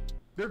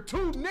 They're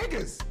two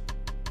niggas.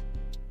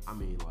 I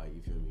mean, like,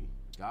 you feel me?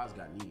 Guys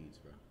got needs,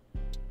 bro.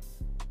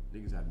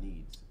 Niggas have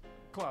needs.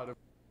 Cloud,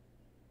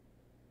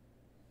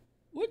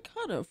 What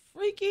kind of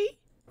freaky?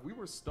 if we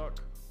were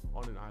stuck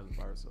on an island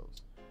by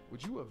ourselves,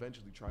 would you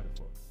eventually try to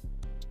fuck?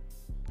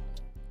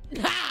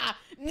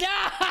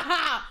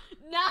 Nah.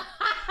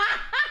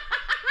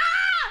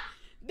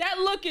 That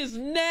look is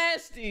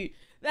nasty.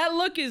 That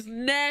look is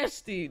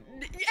nasty.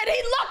 And he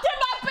looked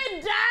him up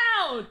and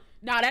down.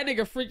 Nah, that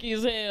nigga freaky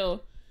as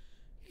hell.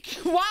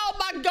 Wow,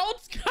 my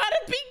goats gotta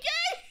be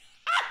gay.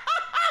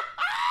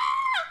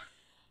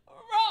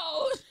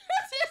 Bro.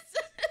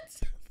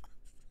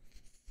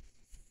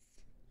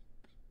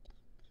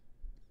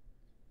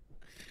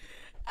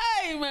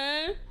 Hey,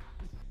 man.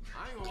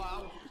 I ain't gonna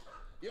lie.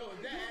 Yo,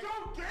 Dad. You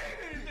don't gain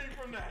anything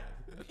from that.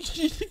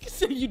 You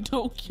say you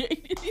don't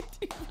gain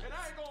anything. And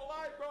I ain't gonna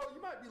lie, bro.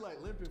 You might be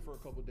like limping for a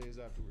couple days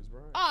afterwards,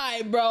 bro.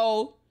 Alright,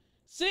 bro.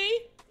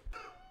 See?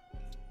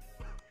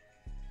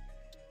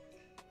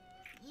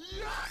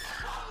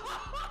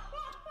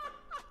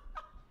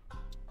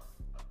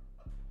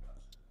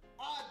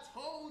 I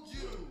told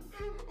you.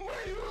 What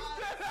you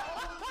said?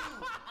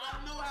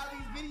 I know how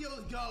these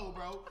videos go,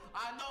 bro.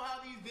 I know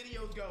how these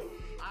videos go.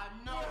 I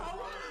know,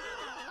 bro.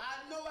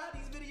 I know how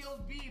these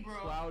videos be, bro.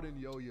 Cloud and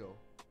Yo-Yo.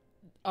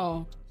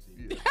 Oh.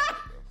 Yeah.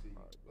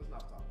 Let's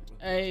not talk.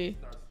 Hey.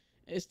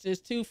 It's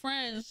just two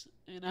friends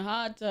in a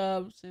hot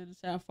tub sitting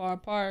that far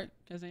apart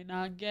because they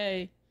not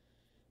gay.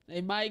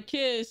 They might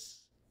kiss.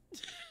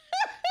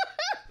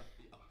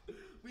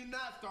 We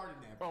not starting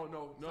that. Oh,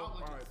 no. Stop All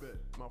looking. right, bet.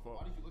 My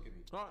fault. Why did you look at me?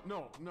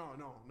 No,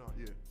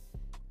 yeah.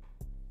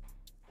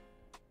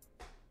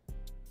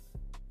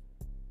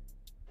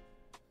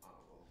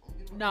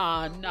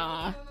 Nah. Get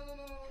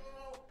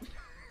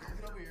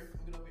over here.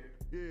 Get over here.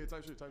 Yeah,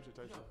 type shit.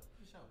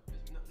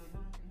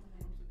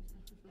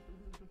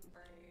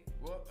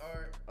 What? All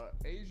right.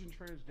 Asian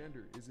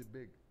transgender, is it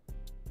big?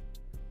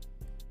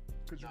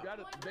 Cause you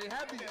gotta, they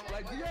have the,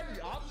 like, do you have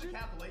the option?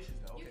 Calculations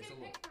though. Okay, so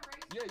look.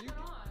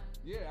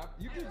 Yeah,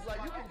 you can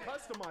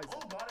customize it.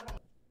 Oh God.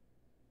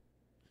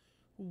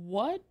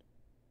 What?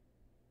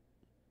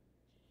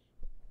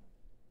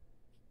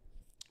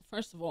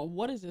 First of all,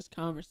 what is this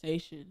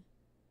conversation?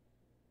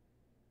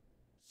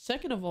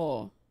 Second of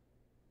all,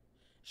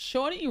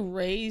 Shorty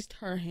raised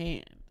her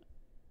hand.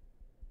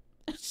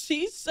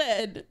 She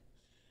said,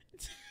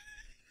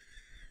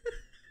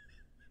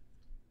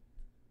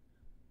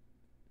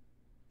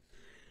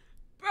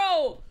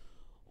 bro,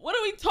 what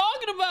are we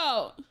talking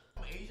about?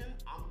 I'm Asian.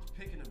 I'm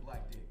picking a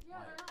black dick. Yeah,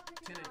 like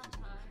 10 inches.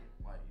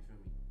 Like, you feel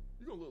me?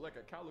 You gonna look like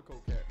a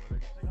calico cat, my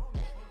nigga.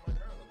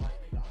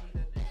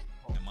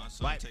 And my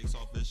son takes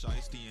off his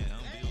shiesty and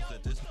unveils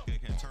that this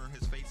nigga can turn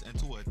his face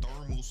into a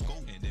thermal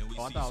scope. And then we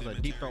I see thought it was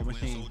a deep throat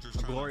machine,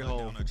 a glory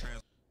hole.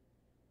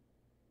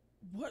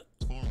 What?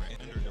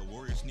 The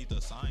Warriors need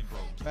the sign, bro.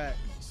 Facts.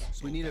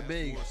 So We need a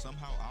big.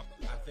 Somehow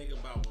I think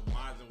about when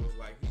Mazin was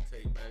like, he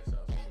take back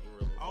shots from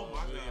the gorilla. Oh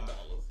my $1 million.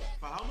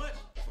 For how much?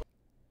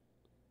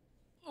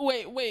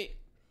 Wait.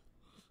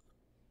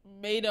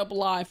 Made up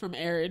lie from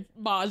Aaron.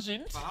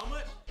 Majin. For how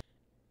much?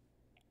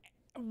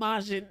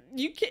 Majin,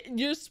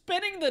 you're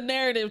spinning the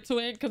narrative,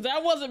 twin, because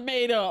that wasn't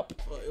made up.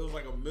 Well, it was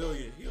like $1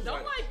 million. He was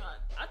Don't like,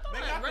 I thought They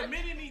that got the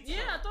mini meat.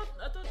 Yeah, I thought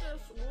that's what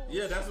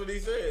yeah, that's what he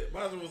said.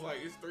 Mazin was like,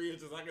 it's 3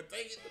 inches. I can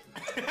take it.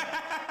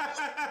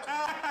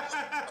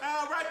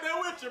 Right there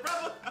with you,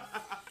 brother.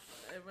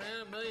 Hey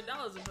man, $1 million,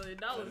 $1 million.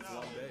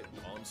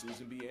 Calm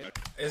Susan B.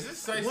 Is this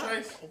safe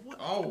space?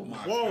 Oh my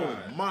Whoa,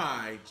 God.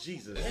 my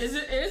Jesus. Is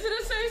it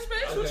a safe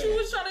space? What you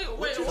was trying to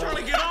What you trying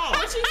to get off?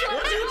 What you trying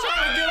to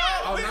get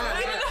off? Oh,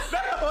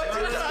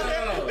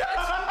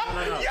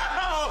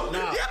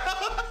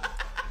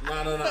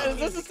 no. Is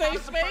this a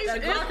safe space?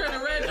 That Gawker in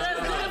the red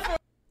dress.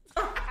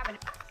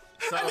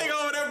 That nigga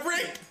over there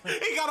brick.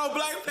 He got on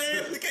black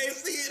pants. We can't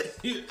see it.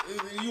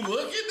 You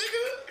looking,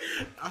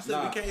 nigga? I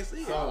said we can't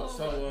see it.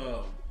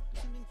 So,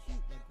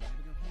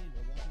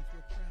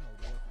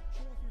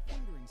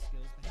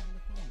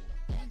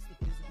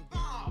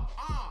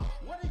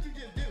 What did you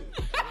just do?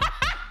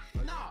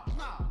 No.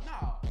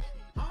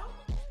 Huh?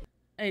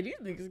 Hey, these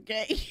niggas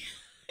gay.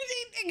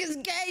 These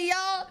niggas gay,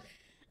 y'all.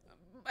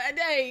 But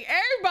hey,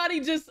 everybody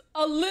just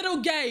a little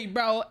gay,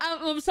 bro.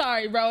 I'm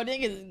sorry, bro.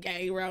 Niggas is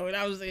gay, bro. And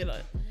I was saying,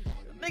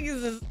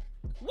 niggas is.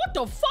 What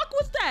the fuck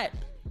was that?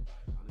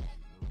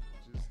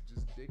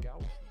 Just dick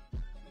out.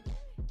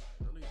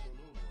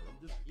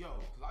 Yo,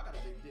 cause I got a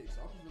big dick,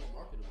 so I'm just really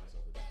marketing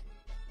myself at this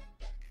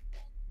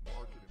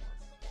point.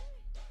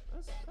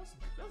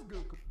 That's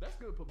good. That's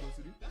good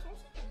publicity. That's what I'm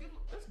saying.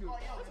 That's good. Oh,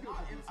 yo, That's good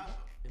publicity.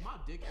 if my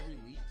dick every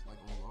leaked like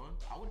online,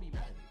 I wouldn't be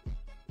mad at it.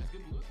 That's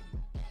good publicity.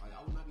 Like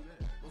I would not be mad.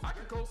 I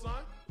can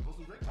co-sign.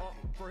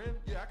 For him,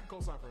 yeah, I can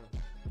co-sign for him.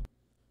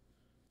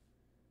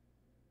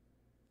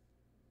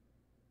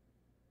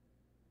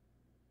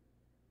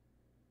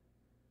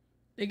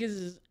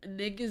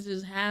 Niggas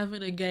is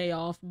having a gay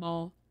off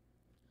mall.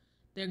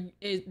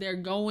 They're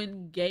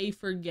going gay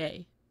for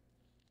gay.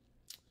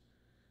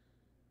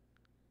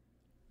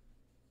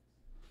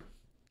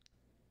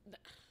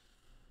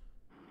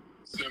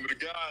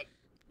 SimbaThaGod.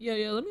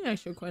 Yo, let me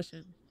ask you a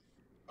question.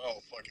 Oh,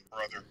 fucking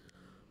brother.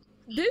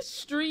 This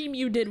stream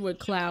you did with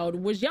Cloud,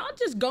 was y'all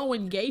just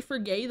going gay for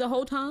gay the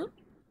whole time?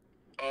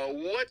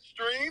 What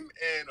stream?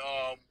 And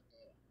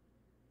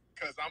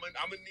cause I'm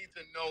gonna need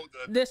to know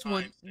the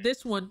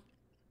This one.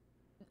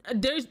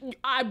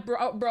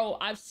 Bro,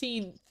 I've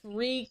seen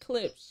 3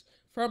 clips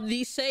from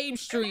the same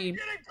stream.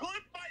 Am I getting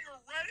clipped by your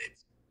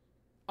Reddit?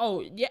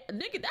 Oh yeah,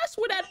 nigga, that's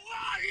what that.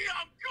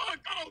 I'm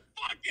cooked. Oh,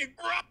 fucking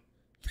bro.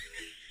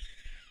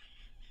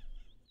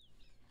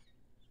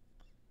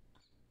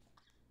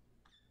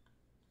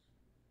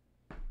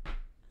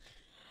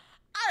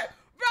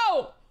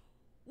 Bro,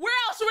 where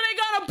else were they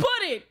gonna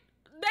put it?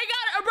 They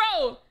gotta,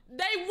 bro.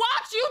 They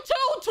watch you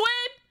too,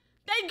 twin.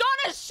 They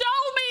gonna show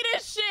me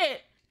this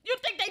shit. You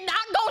think they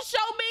not gonna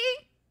show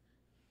me?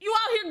 You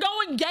out here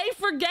going gay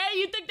for gay?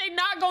 You think they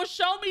not gonna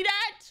show me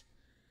that?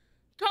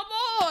 Come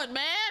on,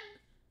 man.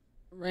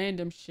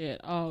 Random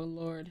shit. Oh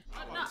Lord.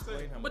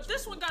 But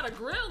this one got a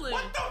grill in.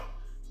 What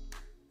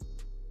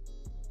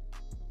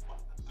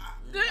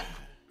the?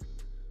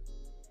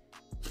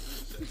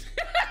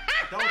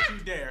 Don't you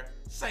dare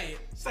say it.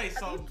 Say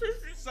something.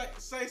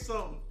 say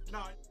something.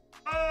 No.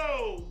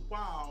 Oh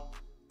wow.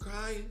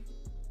 Crying.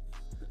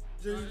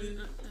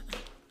 Dreaming.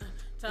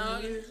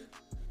 Talking.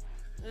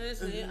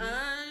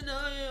 I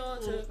know you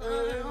want to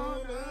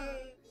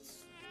cry.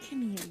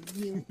 Can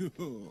you?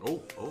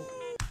 Oh.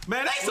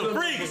 Man, they some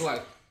freaks.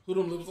 Who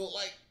them lips look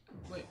like?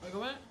 Wait, go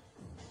back.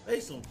 They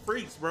some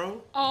freaks,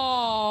 bro.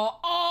 Oh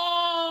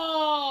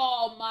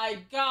my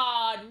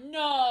God,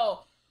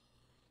 no.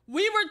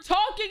 We were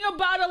talking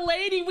about a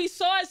lady we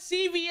saw at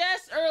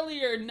CVS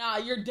earlier. Nah,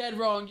 you're dead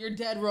wrong. You're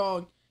dead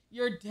wrong.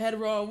 You're dead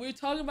wrong. We were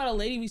talking about a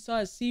lady we saw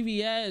at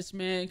CVS,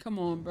 man. Come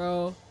on,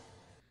 bro.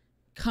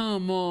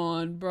 Come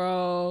on,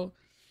 bro.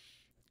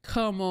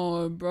 Come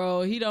on,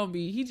 bro. He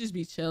just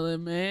be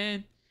chilling,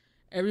 man.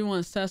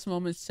 Everyone's test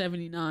moment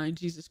 79.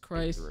 Jesus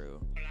Christ.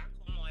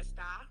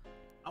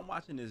 I'm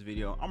watching this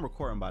video. I'm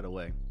recording, by the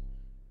way.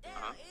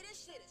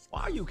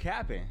 Why are you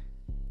capping?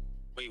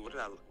 Wait, what did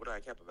I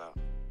cap about?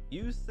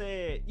 You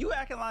said you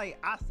acting like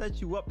I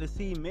set you up to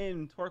see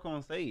men twerk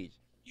on stage.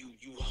 You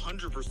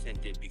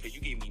 100% did because you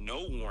gave me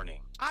no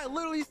warning. I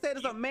literally said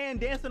there's a man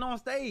dancing on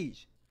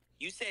stage.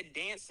 You said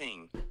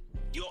dancing.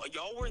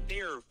 Y'all were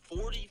there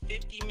 40,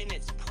 50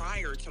 minutes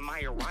prior to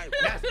my arrival.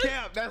 That's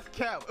cap. That's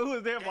cap. It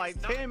was there for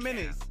like 10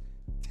 minutes.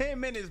 10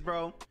 minutes,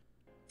 bro.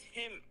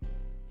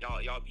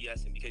 Y'all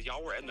BSing because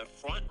y'all were in the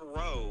front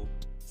row.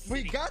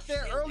 We got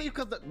there early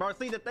because, bro,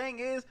 see, the thing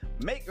is,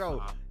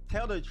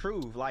 tell the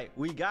truth. Like,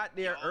 we got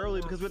there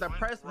early because we're the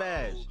press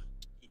badge.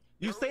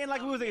 You saying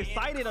like we was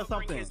excited or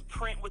something? His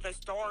print with a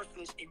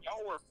starfish, and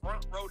y'all were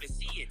front row to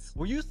see it.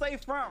 When you say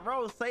front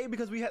row, say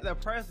because we had the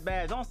press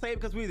badge. Don't say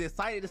because we was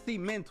excited to see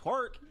men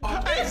twerk.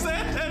 I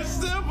said that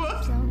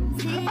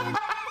Simba.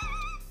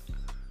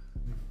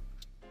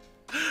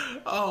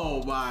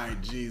 Oh my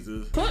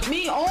Jesus. Put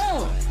me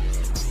on.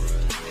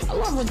 I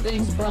love when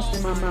things bust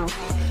in my mouth.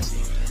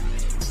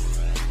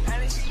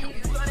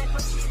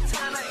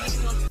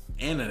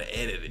 And the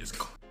edit is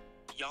cool.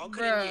 Y'all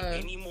couldn't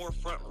get any more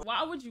front row.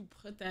 Why would you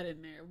put that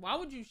in there? Why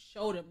would you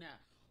show them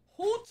that?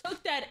 Who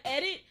took that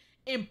edit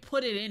and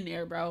put it in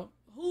there, bro?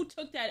 Who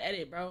took that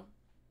edit, bro?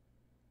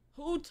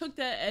 Who took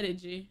that edit,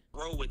 G?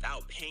 Row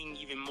without paying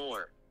even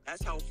more.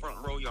 That's how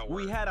front row y'all were.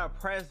 We had a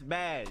press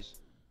badge.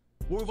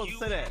 We were supposed to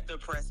say that. The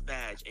press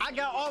badge. I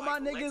got all my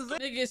niggas.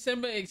 Nigga,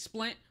 Simba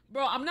explain.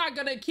 Bro, I'm not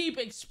gonna keep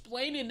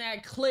explaining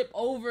that clip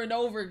over and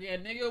over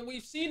again, nigga.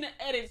 We've seen the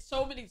edit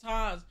so many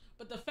times.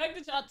 But the fact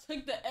that y'all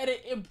took the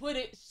edit and put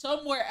it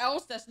somewhere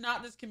else that's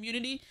not this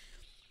community,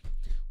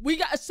 we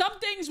got some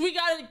things we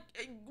gotta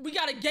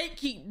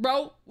gatekeep,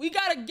 bro. We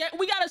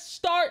gotta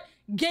start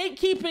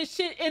gatekeeping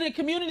shit in a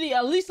community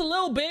at least a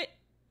little bit.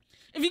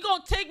 If you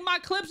gonna take my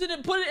clips and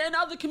then put it in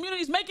other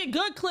communities, make it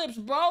good clips,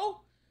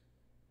 bro.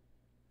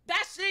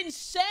 That's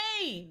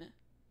insane.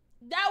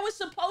 That was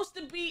supposed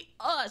to be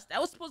us.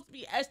 That was supposed to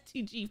be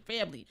STG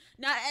family,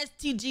 not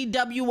STG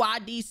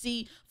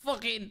WIDC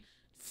fucking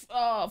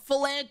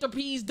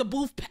philanthropies, the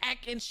booth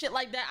pack and shit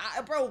like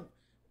that. Bro,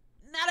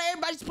 not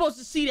everybody's supposed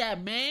to see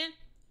that, man.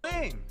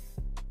 Thing.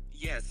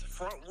 Yes,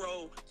 front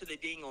row to the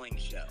Dingling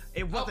show.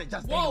 It wasn't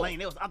just Dingling.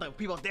 There was other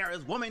people there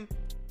as women.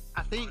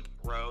 I think.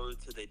 Front row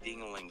to the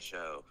Dingling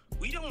show.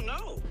 We don't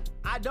know.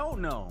 I don't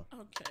know.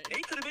 Okay.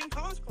 They could have been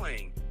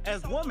cosplaying.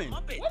 As women.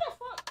 What the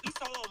fuck? We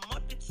saw a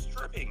Muppet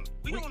stripping.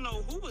 We don't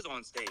know who was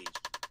on stage.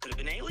 Could have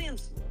been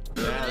aliens.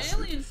 Yes.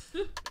 Aliens.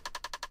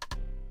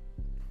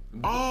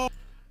 Oh.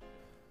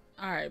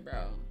 All right,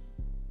 bro.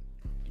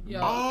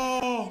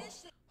 Yo.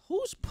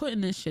 Who's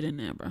putting this shit in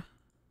there, bro?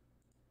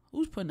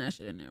 Who's putting that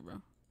shit in there,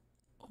 bro?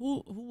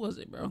 Who was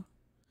it, bro?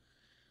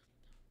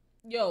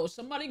 Yo,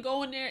 somebody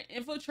go in there,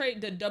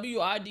 infiltrate the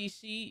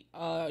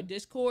WIDC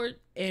Discord,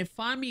 and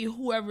find me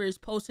whoever is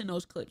posting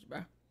those clips,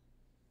 bro.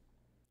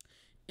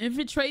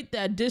 Infiltrate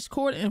that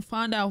Discord and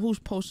find out who's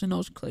posting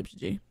those clips,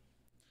 G.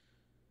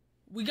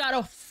 We got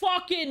a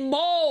fucking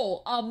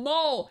mole. A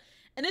mole.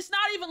 And it's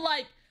not even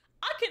like,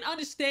 I can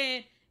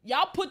understand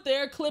Y'all put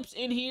their clips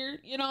in here.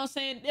 You know what I'm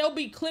saying? They'll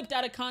be clipped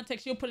out of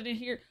context. You'll put it in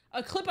here.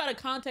 A clip out of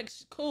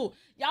context, cool.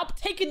 Y'all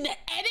taking the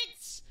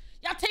edits?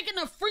 Y'all taking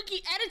the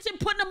freaky edits and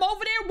putting them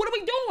over there? What are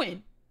we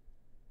doing?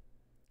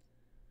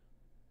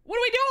 What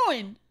are we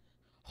doing?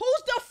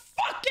 Who's the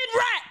fucking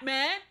rat,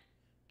 man?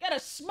 Gotta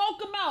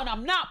smoke him out.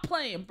 I'm not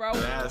playing, bro.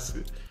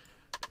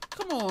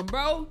 Come on,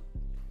 bro.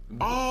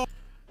 Oh.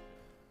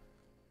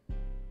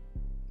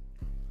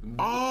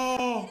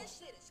 Oh.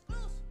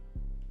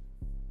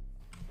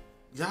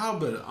 Y'all,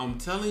 but I'm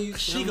telling you,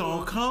 she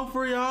gonna come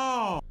for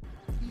y'all.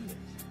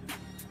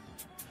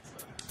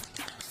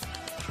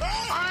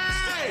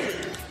 Hey!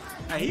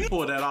 Hey, he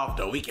pulled that off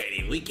though. We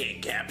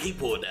can't cap. He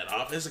pulled that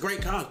off. It's a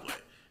great cosplay.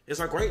 It's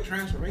a great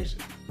transformation.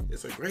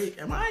 It's a great.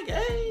 Am I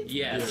gay?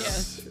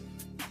 Yes.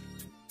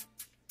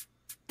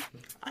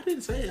 I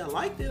didn't say I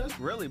liked it.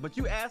 Really? But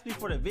you asked me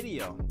for the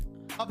video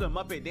of the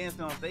Muppet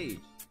dancing on stage.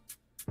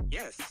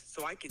 Yes,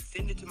 so I could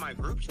send it to my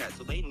group chat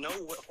so they know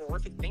what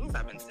horrific things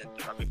I've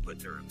been put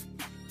through.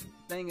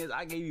 Thing is,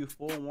 I gave you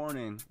full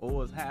warning what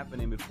was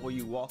happening before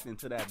you walked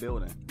into that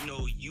building.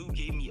 No, you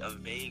gave me a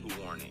vague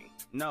warning.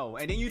 No,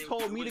 and then you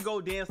told me to go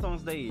dance on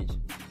stage.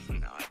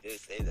 No, I did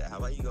say that. How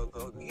about you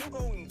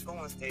go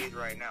on stage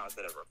right now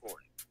instead of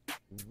recording?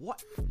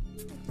 What?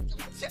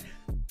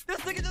 This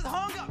nigga just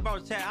hung up, bro.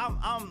 Chat,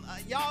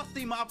 y'all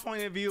see my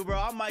point of view, bro.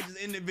 I might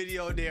just end the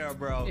video there,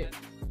 bro. Yeah.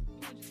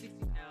 260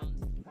 pounds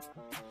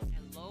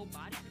and low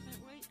body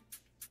percent weight.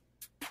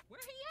 Where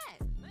he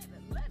at?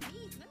 Let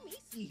me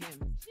see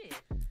him. Shit.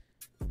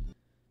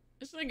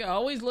 This nigga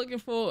always looking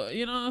for,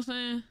 you know what I'm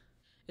saying?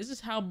 This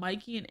is how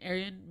Mikey and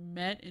Aaron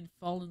met and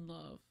fall in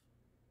love.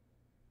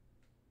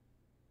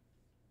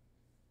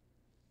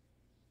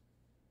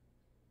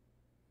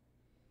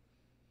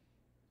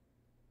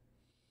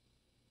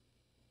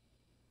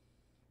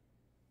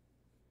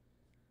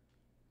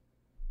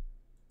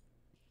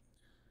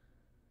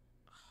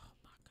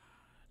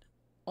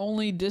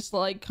 Only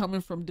dislike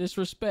coming from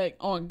disrespect.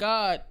 On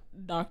God,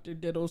 Dr.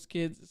 Diddle's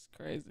kids is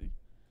crazy.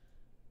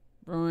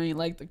 Bro, ain't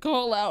like the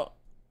call out.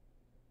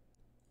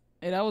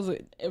 Hey, that was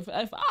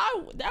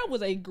that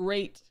was a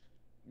great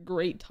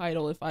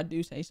title if I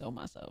do say so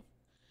myself.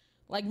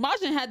 Like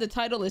Majin had the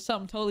title as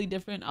something totally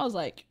different. I was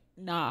like,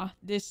 nah,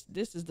 this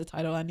is the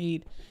title I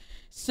need.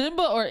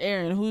 Simba or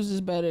Aaron, whose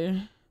is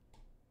better?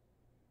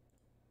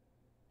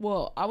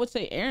 Well, I would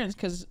say Aaron's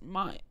because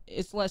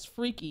it's less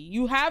freaky.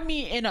 You have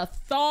me in a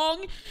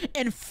thong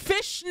and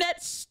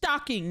fishnet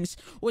stockings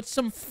with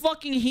some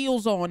fucking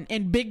heels on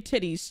and big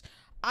titties.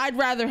 I'd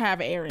rather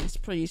have Aaron's,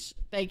 please.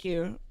 Thank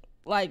you.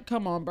 Like,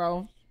 come on,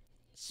 bro.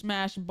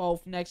 Smash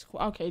both next.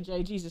 Okay,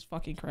 Jay, Jesus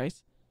fucking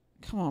Christ.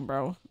 Come on,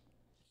 bro.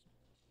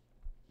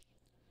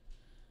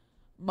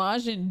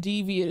 Majin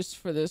devious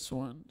for this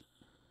one.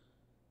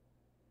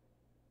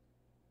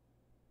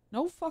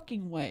 No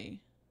fucking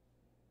way.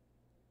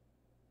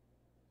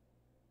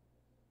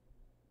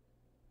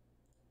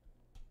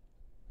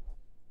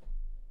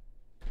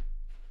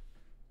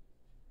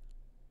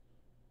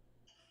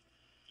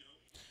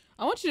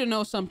 I want you to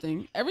know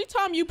something. Every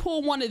time you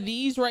pull one of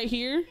these right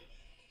here,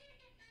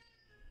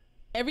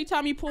 every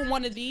time you pull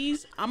one of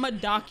these, I'm gonna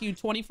dock you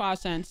 25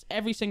 cents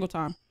every single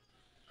time.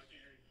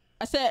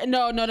 I said,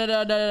 no,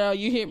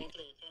 you hear me?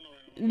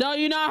 No,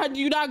 you're not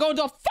going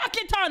to a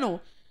fucking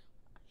tunnel.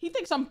 He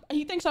thinks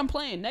I'm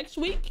playing. Next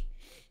week,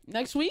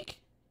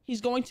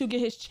 he's going to get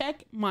his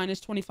check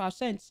minus 25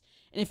 cents.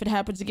 And if it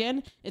happens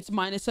again, it's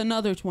minus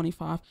another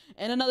 25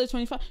 and another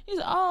 25. He's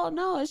like, oh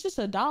no, it's just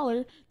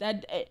 $1.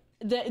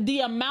 The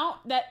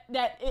amount that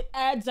it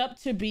adds up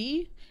to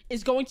be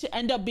is going to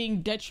end up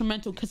being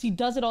detrimental because he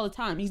does it all the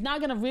time. He's not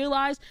going to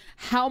realize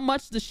how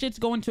much the shit's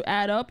going to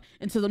add up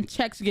until them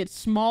checks get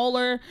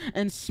smaller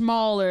and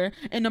smaller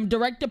and them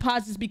direct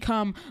deposits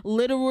become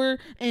littler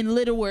and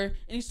littler.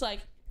 And he's like,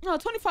 oh,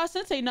 25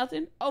 cents ain't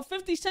nothing. Oh,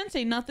 50 cents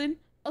ain't nothing.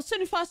 Oh,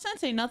 75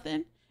 cents ain't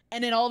nothing.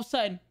 And then all of a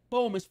sudden,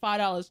 boom, it's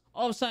 $5.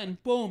 All of a sudden,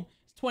 boom,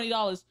 it's $20.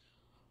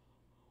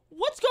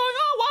 What's going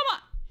on? Why am I?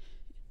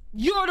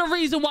 You're the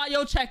reason why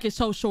your check is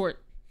so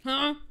short.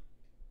 Huh?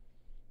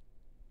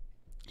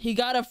 He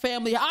got a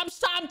family. I'm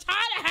tired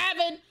of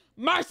having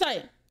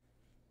mercy.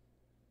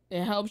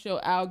 It helps your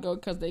algo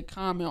because they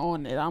comment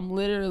on it. I'm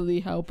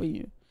literally helping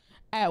you.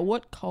 At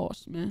what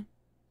cost, man?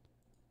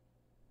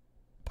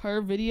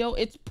 Per video?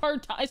 It's per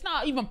time. It's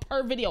not even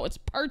per video. It's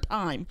per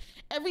time.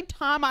 Every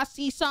time I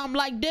see something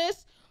like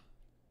this,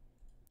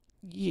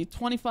 yeah,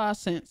 25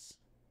 cents.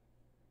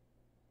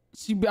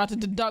 She about to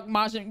deduct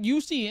Majin.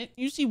 You see it.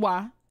 You see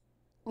why.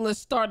 Let's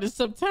start in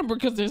September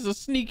because there's a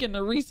sneak in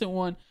the recent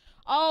one.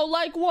 Oh,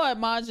 like what,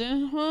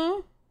 Majin?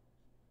 Huh?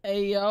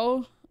 Hey,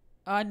 yo.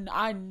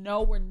 I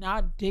know we're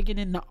not digging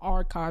in the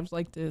archives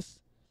like this.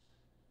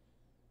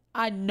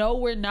 I know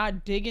we're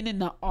not digging in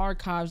the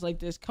archives like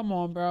this. Come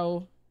on,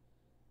 bro.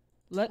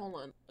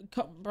 Hold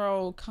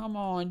on. Come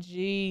on,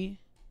 G.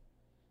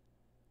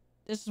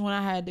 This is when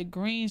I had the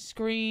green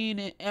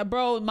screen. And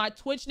bro, my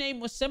Twitch name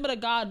was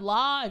SimbaThaGod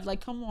Live.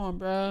 Like, come on,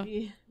 bro.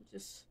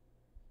 Just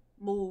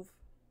move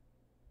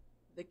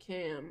the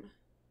cam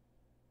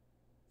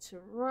to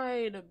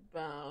write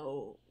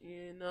about,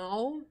 you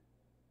know?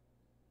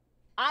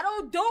 I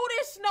don't do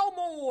this no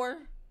more,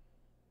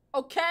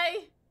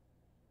 okay?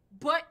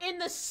 But in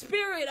the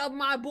spirit of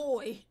my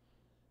boy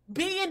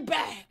being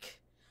back,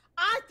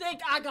 I think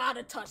I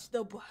gotta touch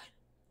the butt.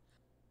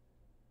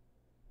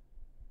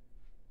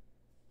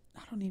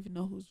 I don't even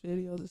know whose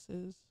video this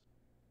is.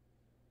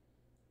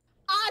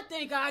 I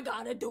think I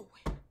gotta do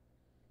it.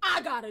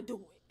 I gotta do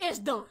it. It's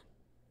done.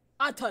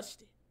 I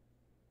touched it.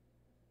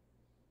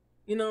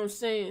 You know what I'm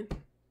saying?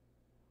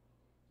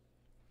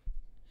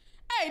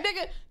 Hey,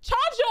 nigga,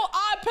 charge your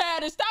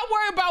iPad and stop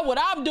worrying about what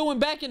I'm doing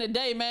back in the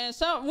day, man.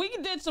 We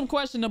did some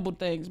questionable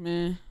things,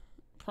 man.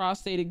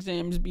 Prostate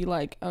exams be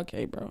like,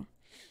 okay, bro.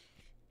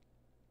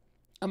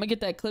 I'm gonna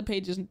get that clip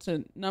pages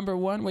to number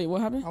 1. Wait,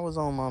 what happened? I was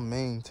on my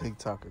main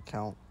TikTok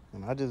account,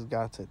 and I just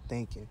got to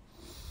thinking,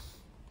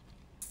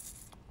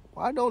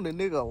 why don't a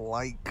nigga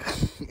like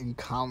and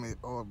comment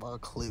on my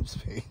clips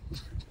page?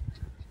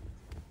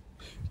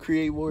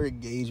 Create more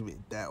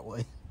engagement that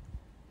way.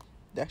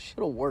 That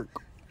shit'll work.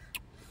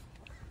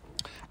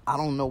 I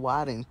don't know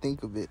why I didn't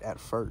think of it at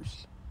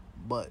first,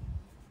 but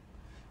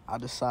I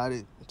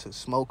decided to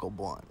smoke a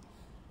blunt.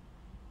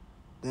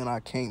 Then I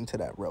came to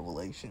that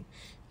revelation.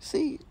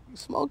 See,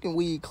 smoking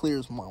weed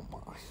clears my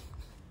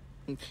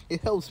mind.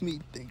 It helps me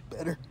think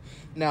better.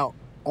 Now,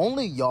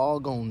 only y'all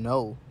gonna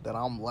know that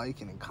I'm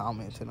liking and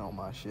commenting on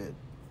my shit.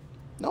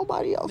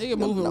 Nobody else Nigga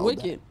gonna moving know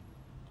wicked. that.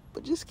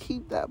 But just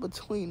keep that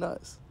between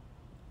us.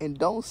 And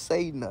don't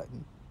say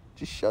nothing.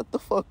 Just shut the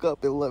fuck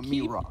up and let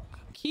me rock.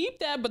 Keep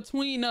that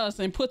between us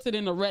and puts it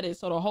in the Reddit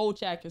so the whole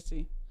chat can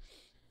see.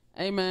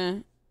 Hey,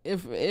 man,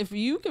 if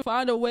you can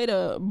find a way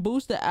to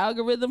boost the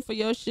algorithm for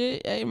your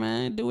shit, hey,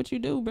 man, do what you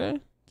do, bro.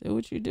 Do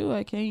what you do.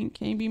 I can't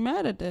be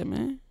mad at that,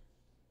 man.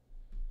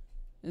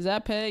 Is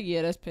that Peg?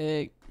 Yeah, that's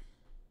Peg.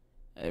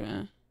 Hey,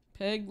 man.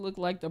 Peg looked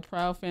like the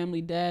Proud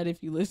Family dad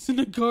if you listen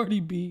to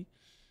Cardi B.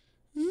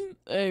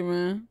 Hey,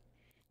 man.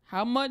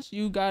 How much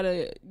you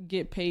gotta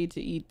get paid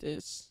to eat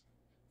this?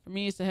 For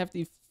me, it's a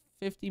hefty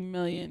 50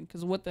 million.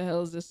 Because what the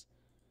hell is this?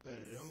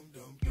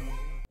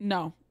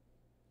 No.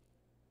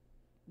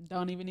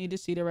 Don't even need to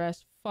see the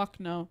rest. Fuck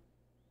no.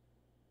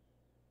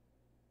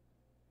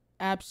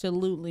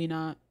 Absolutely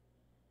not.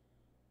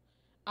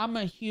 I'm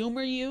gonna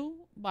humor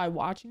you by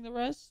watching the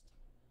rest.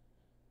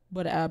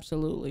 But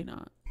absolutely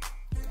not.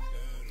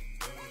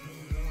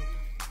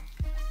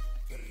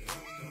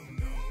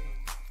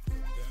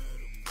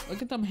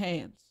 Look at them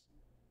hands.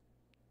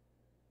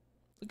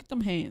 Look at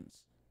them hands.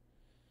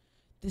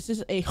 This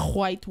is a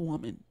white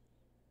woman.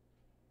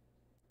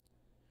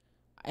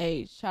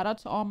 Hey, shout out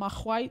to all my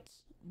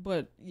whites,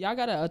 but y'all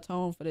gotta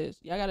atone for this.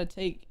 Y'all gotta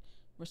take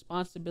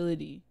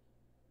responsibility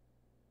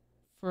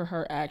for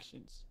her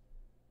actions.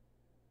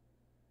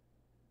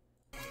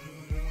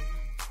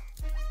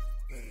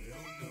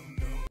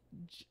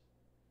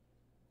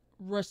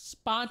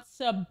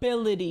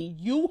 Responsibility.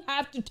 You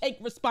have to take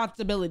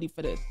responsibility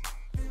for this.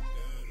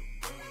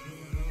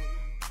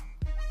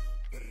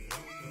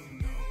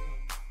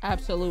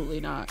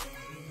 Absolutely not.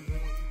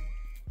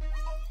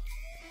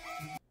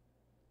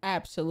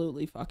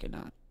 Absolutely fucking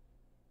not.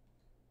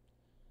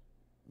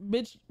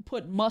 Bitch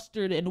put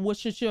mustard and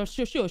Worcestershire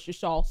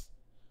sauce.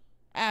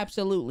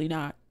 Absolutely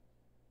not.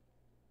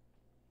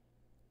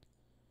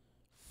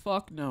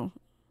 Fuck no.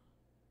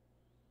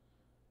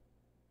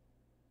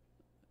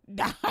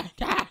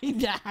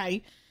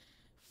 Die.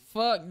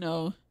 Fuck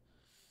no.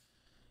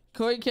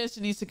 Corey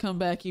Keston needs to come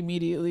back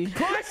immediately.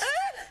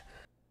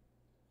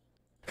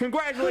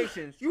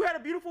 Congratulations, you had a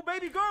beautiful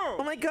baby girl.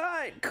 Oh my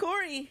god,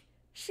 Corey,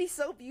 she's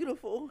so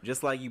beautiful.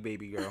 Just like you,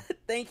 baby girl.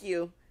 Thank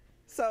you.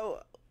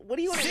 So, what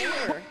do you want to name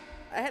her?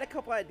 I had a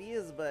couple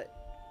ideas, but...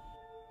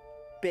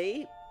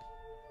 Babe?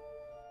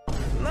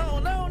 No,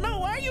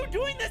 why are you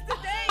doing this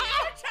today? It's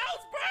your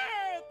child's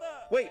birth!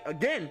 Wait,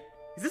 again?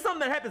 Is this something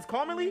that happens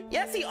commonly?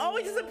 Yes, he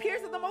always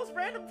disappears at the most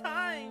random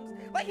times.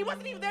 Like he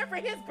wasn't even there for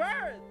his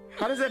birth.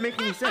 How does that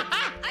make any sense?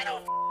 I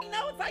don't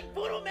know. It's like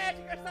voodoo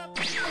magic or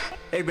something.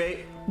 Hey, babe.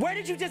 Where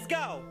did you just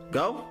go?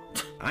 Go?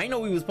 I know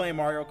we was playing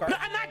Mario Kart. No,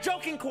 I'm not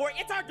joking, Corey.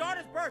 It's our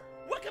daughter's birth.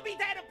 What could be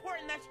that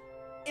important?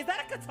 Is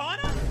that a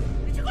katana?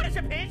 Did you go to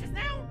Japan just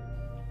now?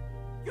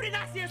 You did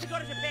not seriously go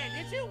to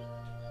Japan, did you?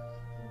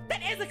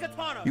 That is a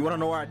katana. You want to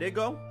know where I did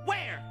go?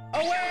 Where?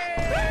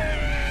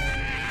 Away!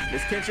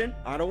 Miss Kitchen,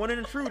 I don't want to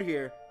intrude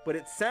here, but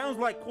it sounds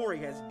like Corey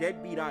has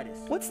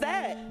deadbeatitis. What's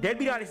that?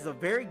 Deadbeatitis is a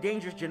very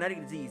dangerous genetic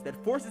disease that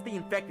forces the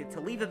infected to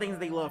leave the things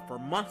they love for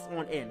months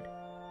on end.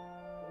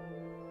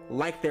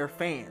 Like their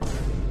fans.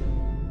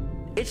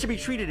 It should be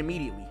treated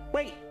immediately.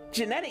 Wait,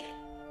 genetic?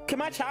 Can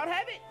my child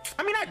have it?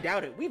 I mean, I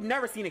doubt it. We've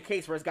never seen a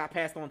case where it's got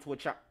passed on to a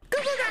child.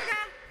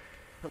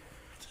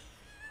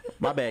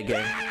 My bad,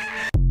 gang.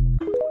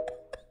 Did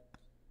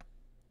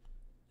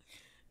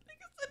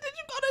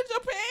you go to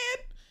Japan?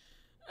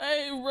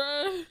 Hey,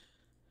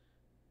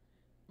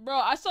 bro,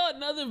 I saw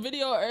another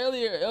video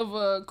earlier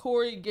of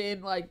Corey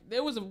getting like,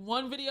 there was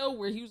one video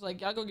where he was like,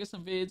 y'all go get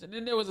some vids, and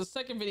then there was a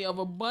second video of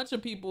a bunch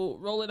of people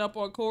rolling up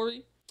on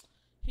Corey.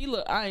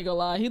 I ain't gonna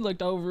lie, he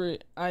looked over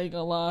it. I ain't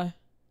gonna lie.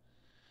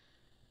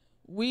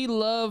 We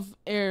love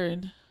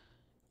Aaron.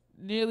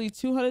 Nearly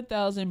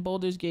 200,000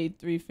 Baldur's Gate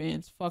 3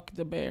 fans. Fuck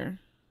the bear.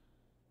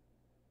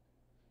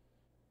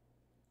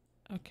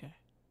 Okay.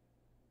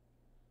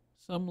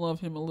 Some love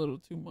him a little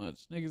too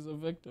much. Nigga's a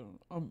victim.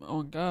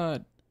 On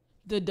God.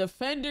 The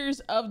defenders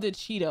of the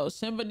Cheeto.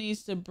 Simba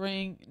needs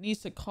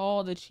to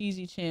call the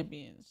cheesy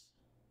champions.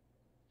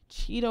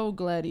 Cheeto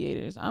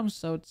gladiators. I'm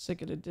so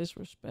sick of the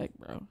disrespect,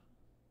 bro.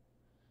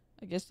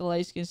 I guess the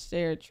light skin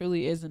stare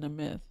truly isn't a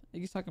myth.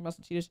 Niggas talking about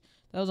some Cheetos.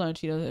 Those aren't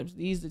Cheeto tips.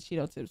 These the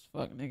Cheeto tips.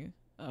 Fuck, nigga.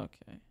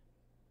 Okay.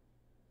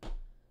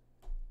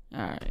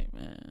 Alright,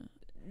 man.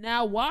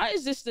 Now, why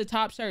is this the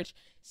top search?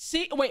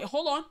 See, wait,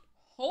 hold on.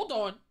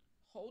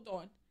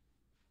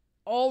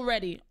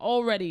 Already.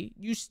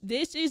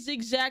 This is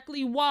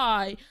exactly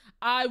why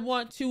I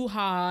want to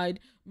hide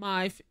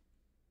my...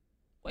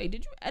 Wait,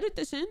 did you edit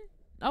this in?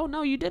 Oh,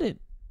 no, you didn't.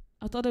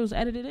 I thought it was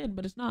edited in,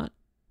 but it's not.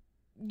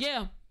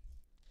 Yeah.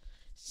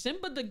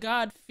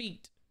 SimbaThaGod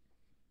feet.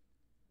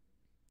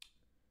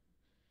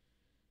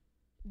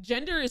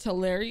 Gender is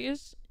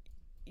hilarious.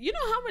 You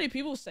know how many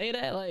people say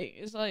that? Like,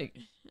 it's like,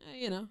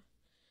 you know.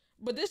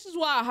 But this is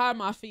why I hide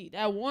my feet.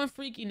 That one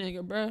freaky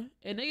nigga, bruh.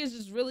 And niggas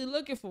just really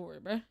looking for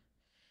it, bruh.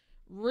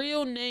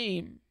 Real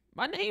name.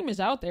 My name is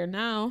out there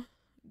now.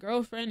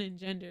 Girlfriend and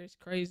gender is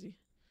crazy.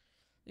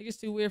 Niggas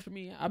too weird for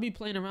me. I be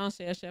playing around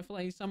saying that shit. I feel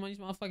like some of these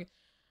motherfuckers.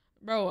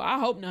 Bro, I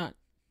hope not.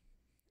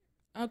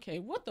 Okay,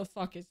 what the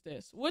fuck is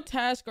this? What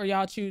task are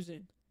y'all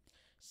choosing?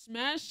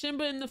 Smash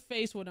Simba in the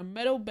face with a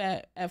metal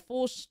bat at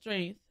full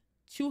strength.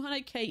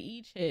 200k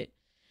each hit.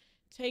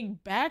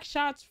 Take back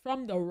shots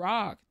from the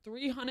rock.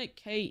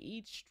 300k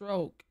each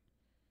stroke.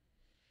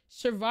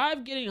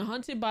 Survive getting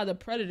hunted by the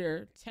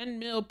predator. 10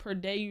 mil per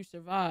day you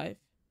survive.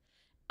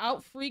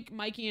 Out freak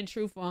Mikey and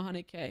True for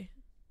 100k.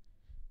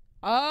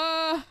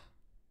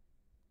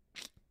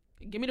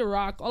 Give me the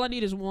rock. All I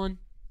need is one.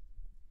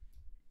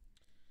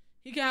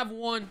 He can have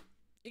one.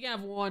 He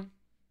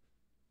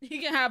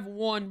can have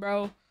one,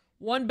 bro.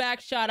 One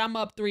back shot, I'm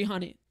up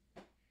 300.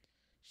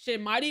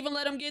 Shit, might even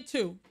let him get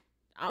two.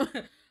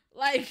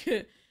 Like,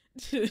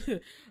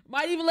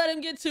 might even let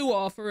him get two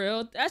off, for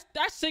real. That's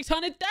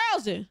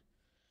 600,000.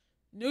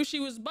 Knew she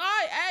was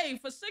by. Hey,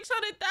 for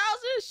 600,000,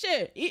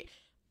 shit.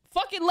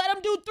 Fucking let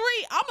him do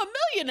three. I'm a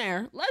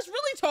millionaire. Let's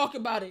really talk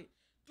about it.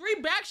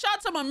 3 back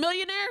shots, I'm a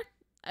millionaire.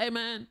 Hey,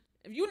 man,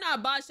 if you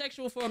not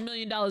bisexual for $1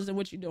 million, then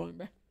what you doing,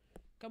 bro?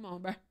 Come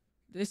on, bro.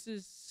 This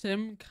is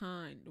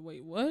SimKind.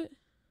 Wait, what?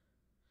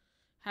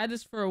 Had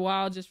this for a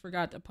while, just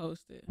forgot to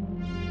post it.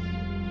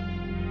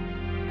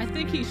 I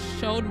think he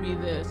showed me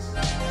this.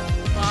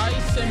 By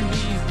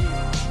SimBeezy.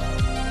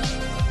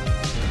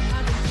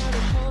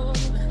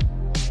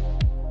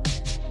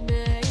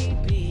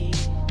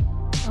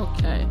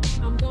 Okay.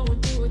 I'm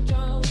going through a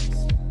drought.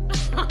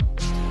 Well,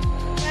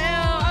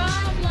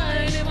 I'm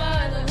blinded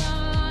by the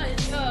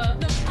lights. No,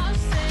 I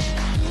said,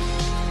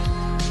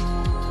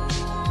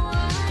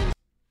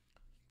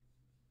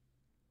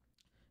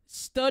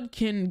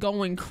 Studkin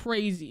going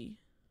crazy.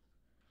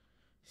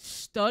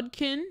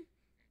 Studkin?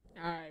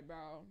 Alright,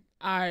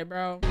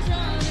 bro.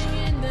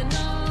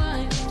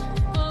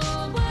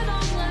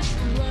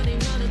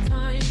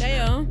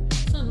 Damn.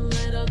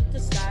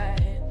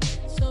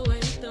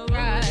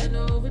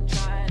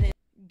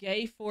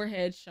 Gay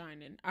forehead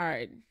shining.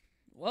 Alright.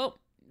 Well,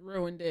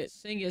 ruined it.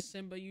 Sing it,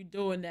 Simba. You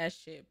doing that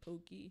shit,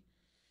 Pookie.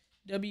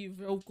 W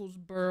vocals,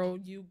 Burrow.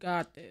 You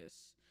got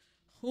this.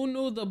 Who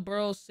knew the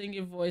Burrow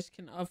singing voice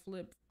can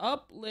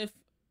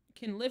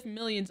lift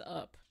millions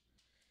up?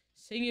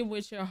 Sing it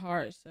with your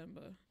heart,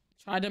 Simba.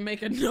 Tried to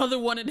make another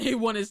one and they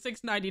wanted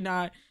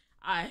 $6.99.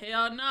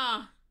 Hell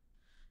nah.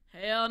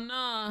 Hell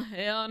nah.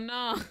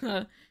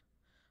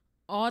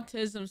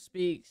 Autism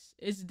speaks.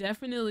 It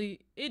definitely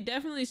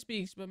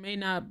speaks, but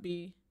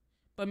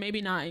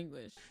maybe not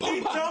English.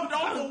 He jumped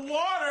off the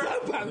water.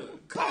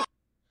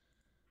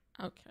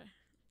 Okay.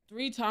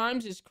 3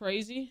 times is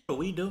crazy. What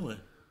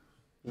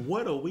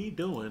are we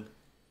doing?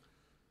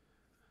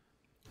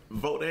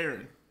 Vote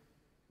Aaron.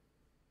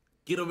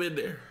 Get him in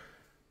there.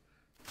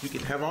 You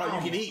can have all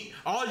you can eat.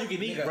 All you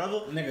can eat,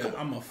 brother. Nigga,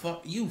 I'ma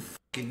fuck you,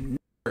 fucking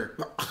nigger.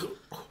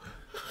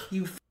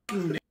 You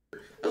fucking nigger.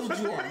 That's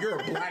what you are. You're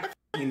a black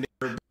fucking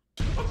nigger.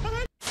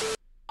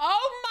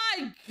 Oh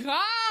my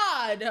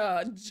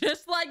God!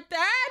 Just like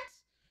that?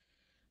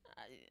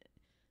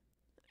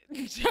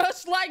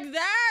 Just like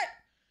that?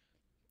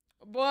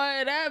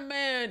 Boy, that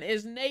man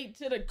is Nate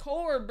to the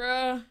core,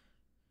 bruh.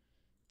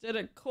 To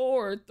the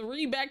core.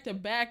 3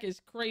 back-to-back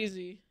is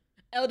crazy.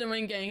 Elden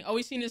Ring gang. Oh,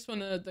 we seen this from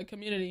the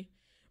community.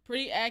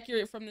 Pretty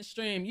accurate from the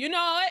stream. You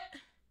know it.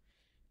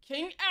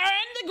 King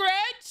Aaron the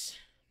Great.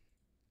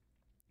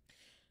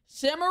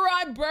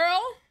 Samurai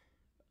Burl.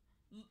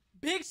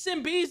 Big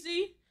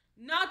SimBeezy.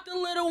 Not the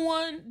little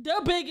one.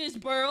 The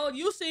biggest Burl.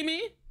 You see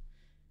me.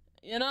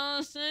 You know what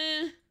I'm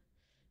saying?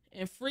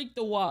 And Freak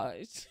the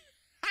Wise.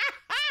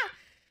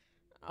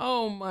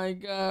 Oh my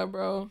God,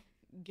 bro.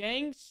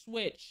 Gang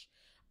switch.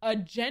 A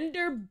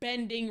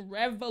gender-bending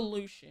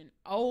revolution.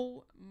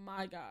 Oh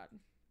my God.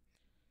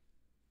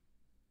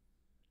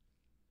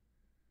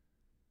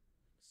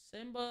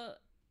 Simba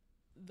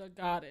the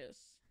Goddess.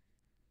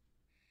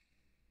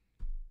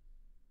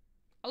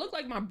 I look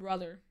like my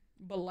brother,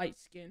 but light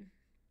skin.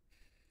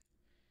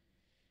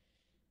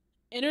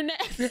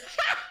 Internet.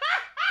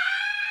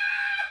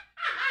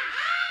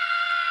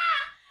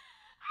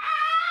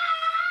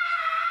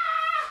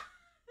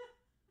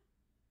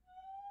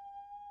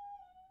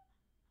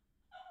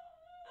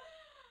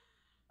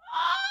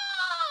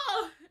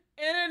 Oh,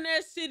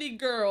 Internet City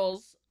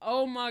Girls.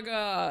 Oh my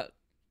god.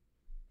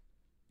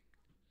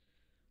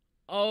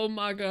 Oh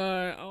my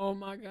god. Oh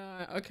my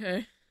god.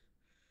 Okay.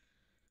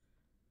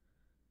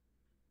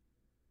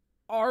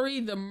 Ari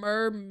the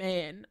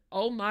Merman.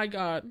 Oh my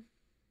god.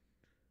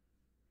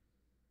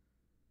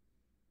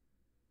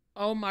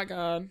 Oh my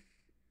god.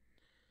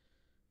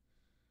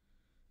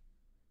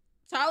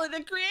 Tyler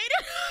the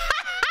Creator.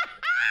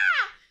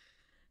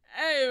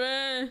 Hey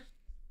man.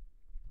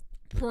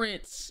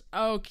 Prince.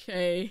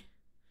 Okay.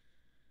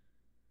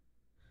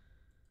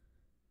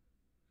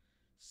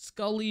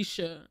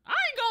 Skulisha. I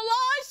ain't gonna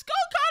lie.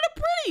 Skull kind of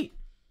pretty.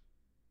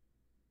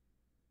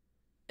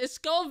 Is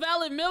Skull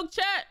Valid Milk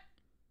chat?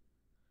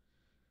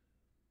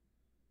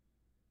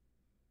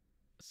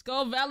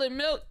 Skull Valid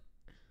Milk.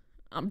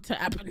 I'm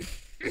tapping.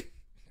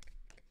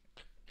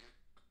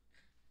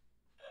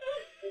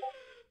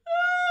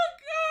 Oh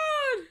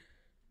god.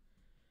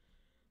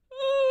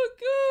 Oh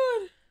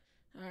god.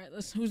 All right,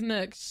 who's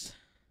next?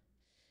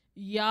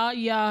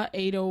 Yaya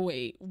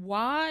 808.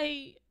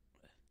 Why?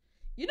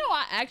 You know,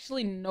 I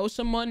actually know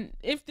someone.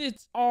 If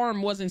this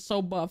arm wasn't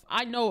so buff,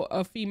 I know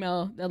a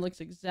female that looks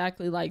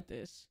exactly like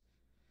this.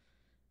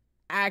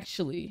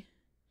 Actually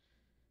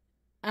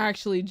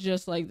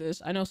just like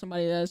this. I know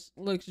somebody that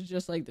looks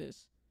just like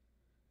this.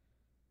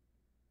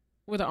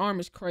 With her arm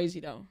is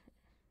crazy though.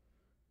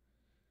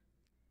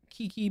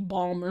 Kiki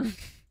Balmer.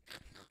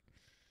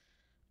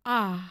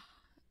 Ah.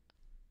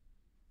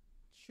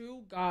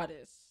 True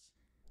Goddess.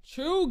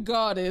 True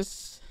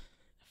Goddess.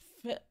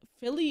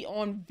 Philly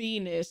on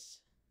Venus.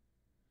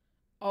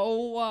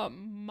 Oh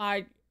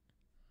my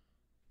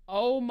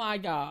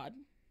god.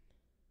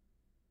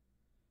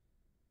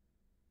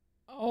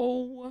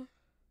 Oh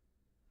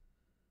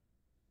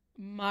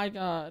my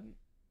god.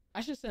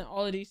 I should send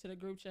all of these to the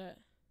group chat.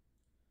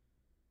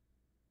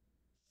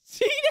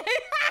 CJ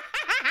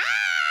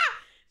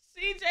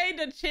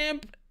the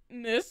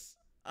Champness.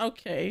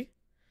 Okay.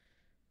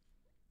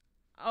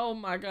 Oh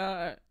my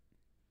god.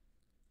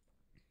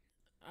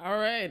 All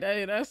right,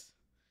 hey, that's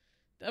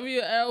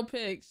WL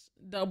picks.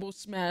 Double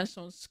smash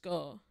on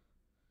Skull.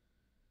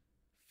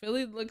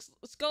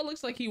 Skull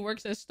looks like he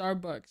works at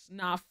Starbucks.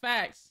 Nah,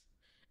 facts.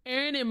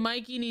 Aaron and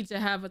Mikey need to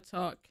have a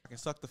talk. I can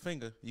suck the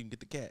finger. You can get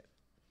the cat.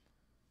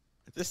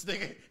 This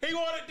nigga, he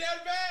wanted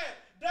that bad.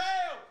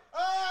 Damn.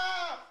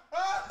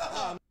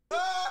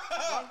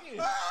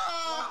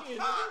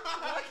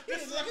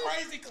 This is a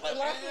crazy clip.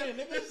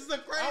 This is a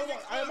crazy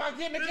clip. Am I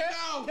getting the cat?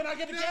 No. Can I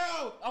get the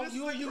cat? Oh, this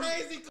is a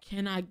crazy clip.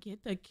 Can I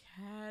get the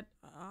cat?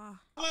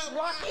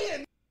 Lock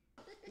in.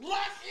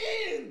 Lock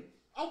in.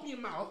 Open your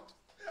mouth.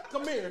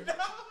 Come here.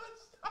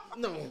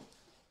 No.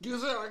 You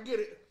said I get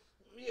it.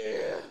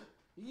 Yeah.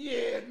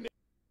 Yeah, nigga.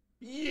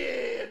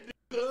 Yeah,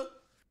 nigga.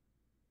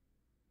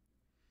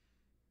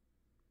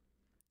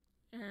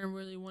 Aaron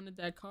really wanted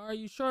that car.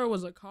 You sure it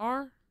was a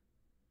car?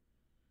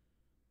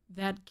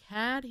 That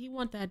cat? He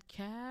want that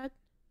cat?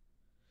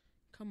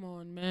 Come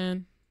on,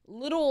 man.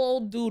 Little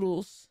Old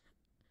Doodles.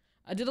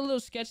 I did a little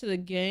sketch of the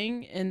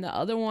gang, and the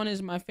other one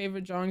is my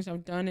favorite drawings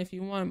I've done. If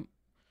you want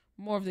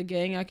more of the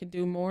gang, I could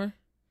do more.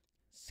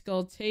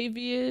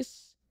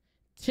 Skulltavius,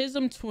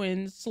 Tism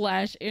Twins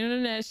 /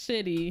 Internet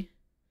City,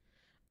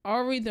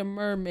 Ari the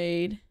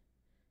Mermaid.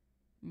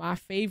 My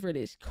favorite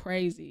is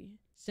Crazy.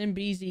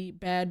 Simbeezy,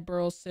 Bad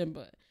Burl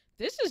Simba.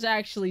 This is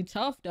actually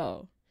tough,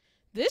 though.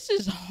 This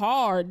is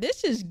hard.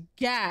 This is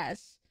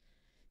gas.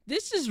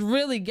 This is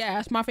really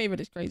gas. My favorite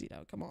is Crazy,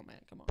 though. Come on,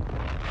 man. Come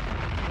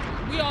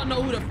on. We all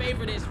know who the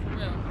favorite is for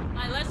real.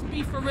 Like, let's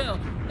be for real.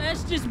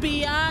 Let's just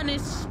be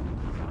honest.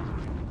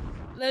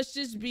 Let's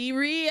just be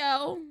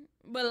real.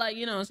 But, like,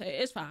 you know what I'm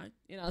saying? It's fine.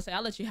 You know what I'm saying?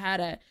 I'll let you have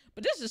that.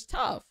 But this is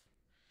tough.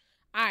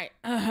 All right.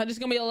 This is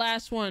going to be the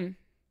last one.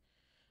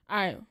 All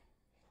right.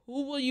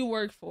 Who will you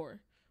work for?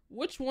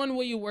 Which one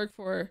will you work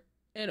for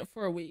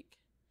a week?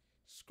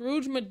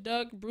 Scrooge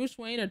McDuck, Bruce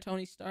Wayne, or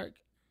Tony Stark?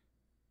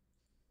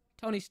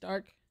 Tony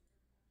Stark.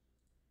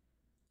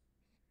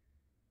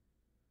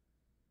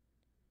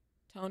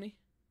 Tony.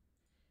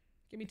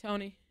 Give me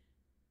Tony.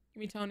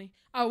 Give me Tony.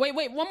 Oh, wait,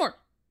 one more.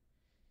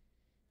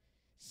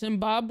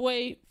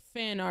 Zimbabwe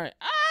fan art.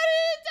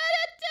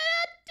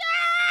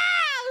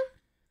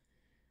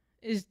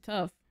 It's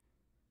tough.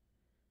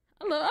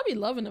 I be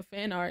loving the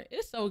fan art.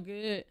 It's so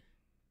good.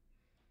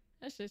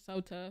 That shit's so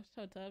tough.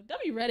 So tough.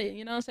 W Reddit,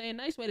 you know what I'm saying?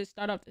 Nice way to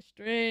start off the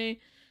stream.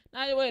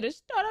 Nice way to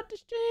start off the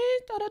stream.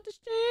 Start off the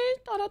stream.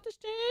 Start off the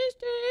stream.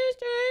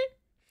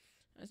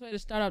 Nice way to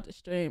start off the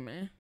stream,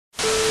 man.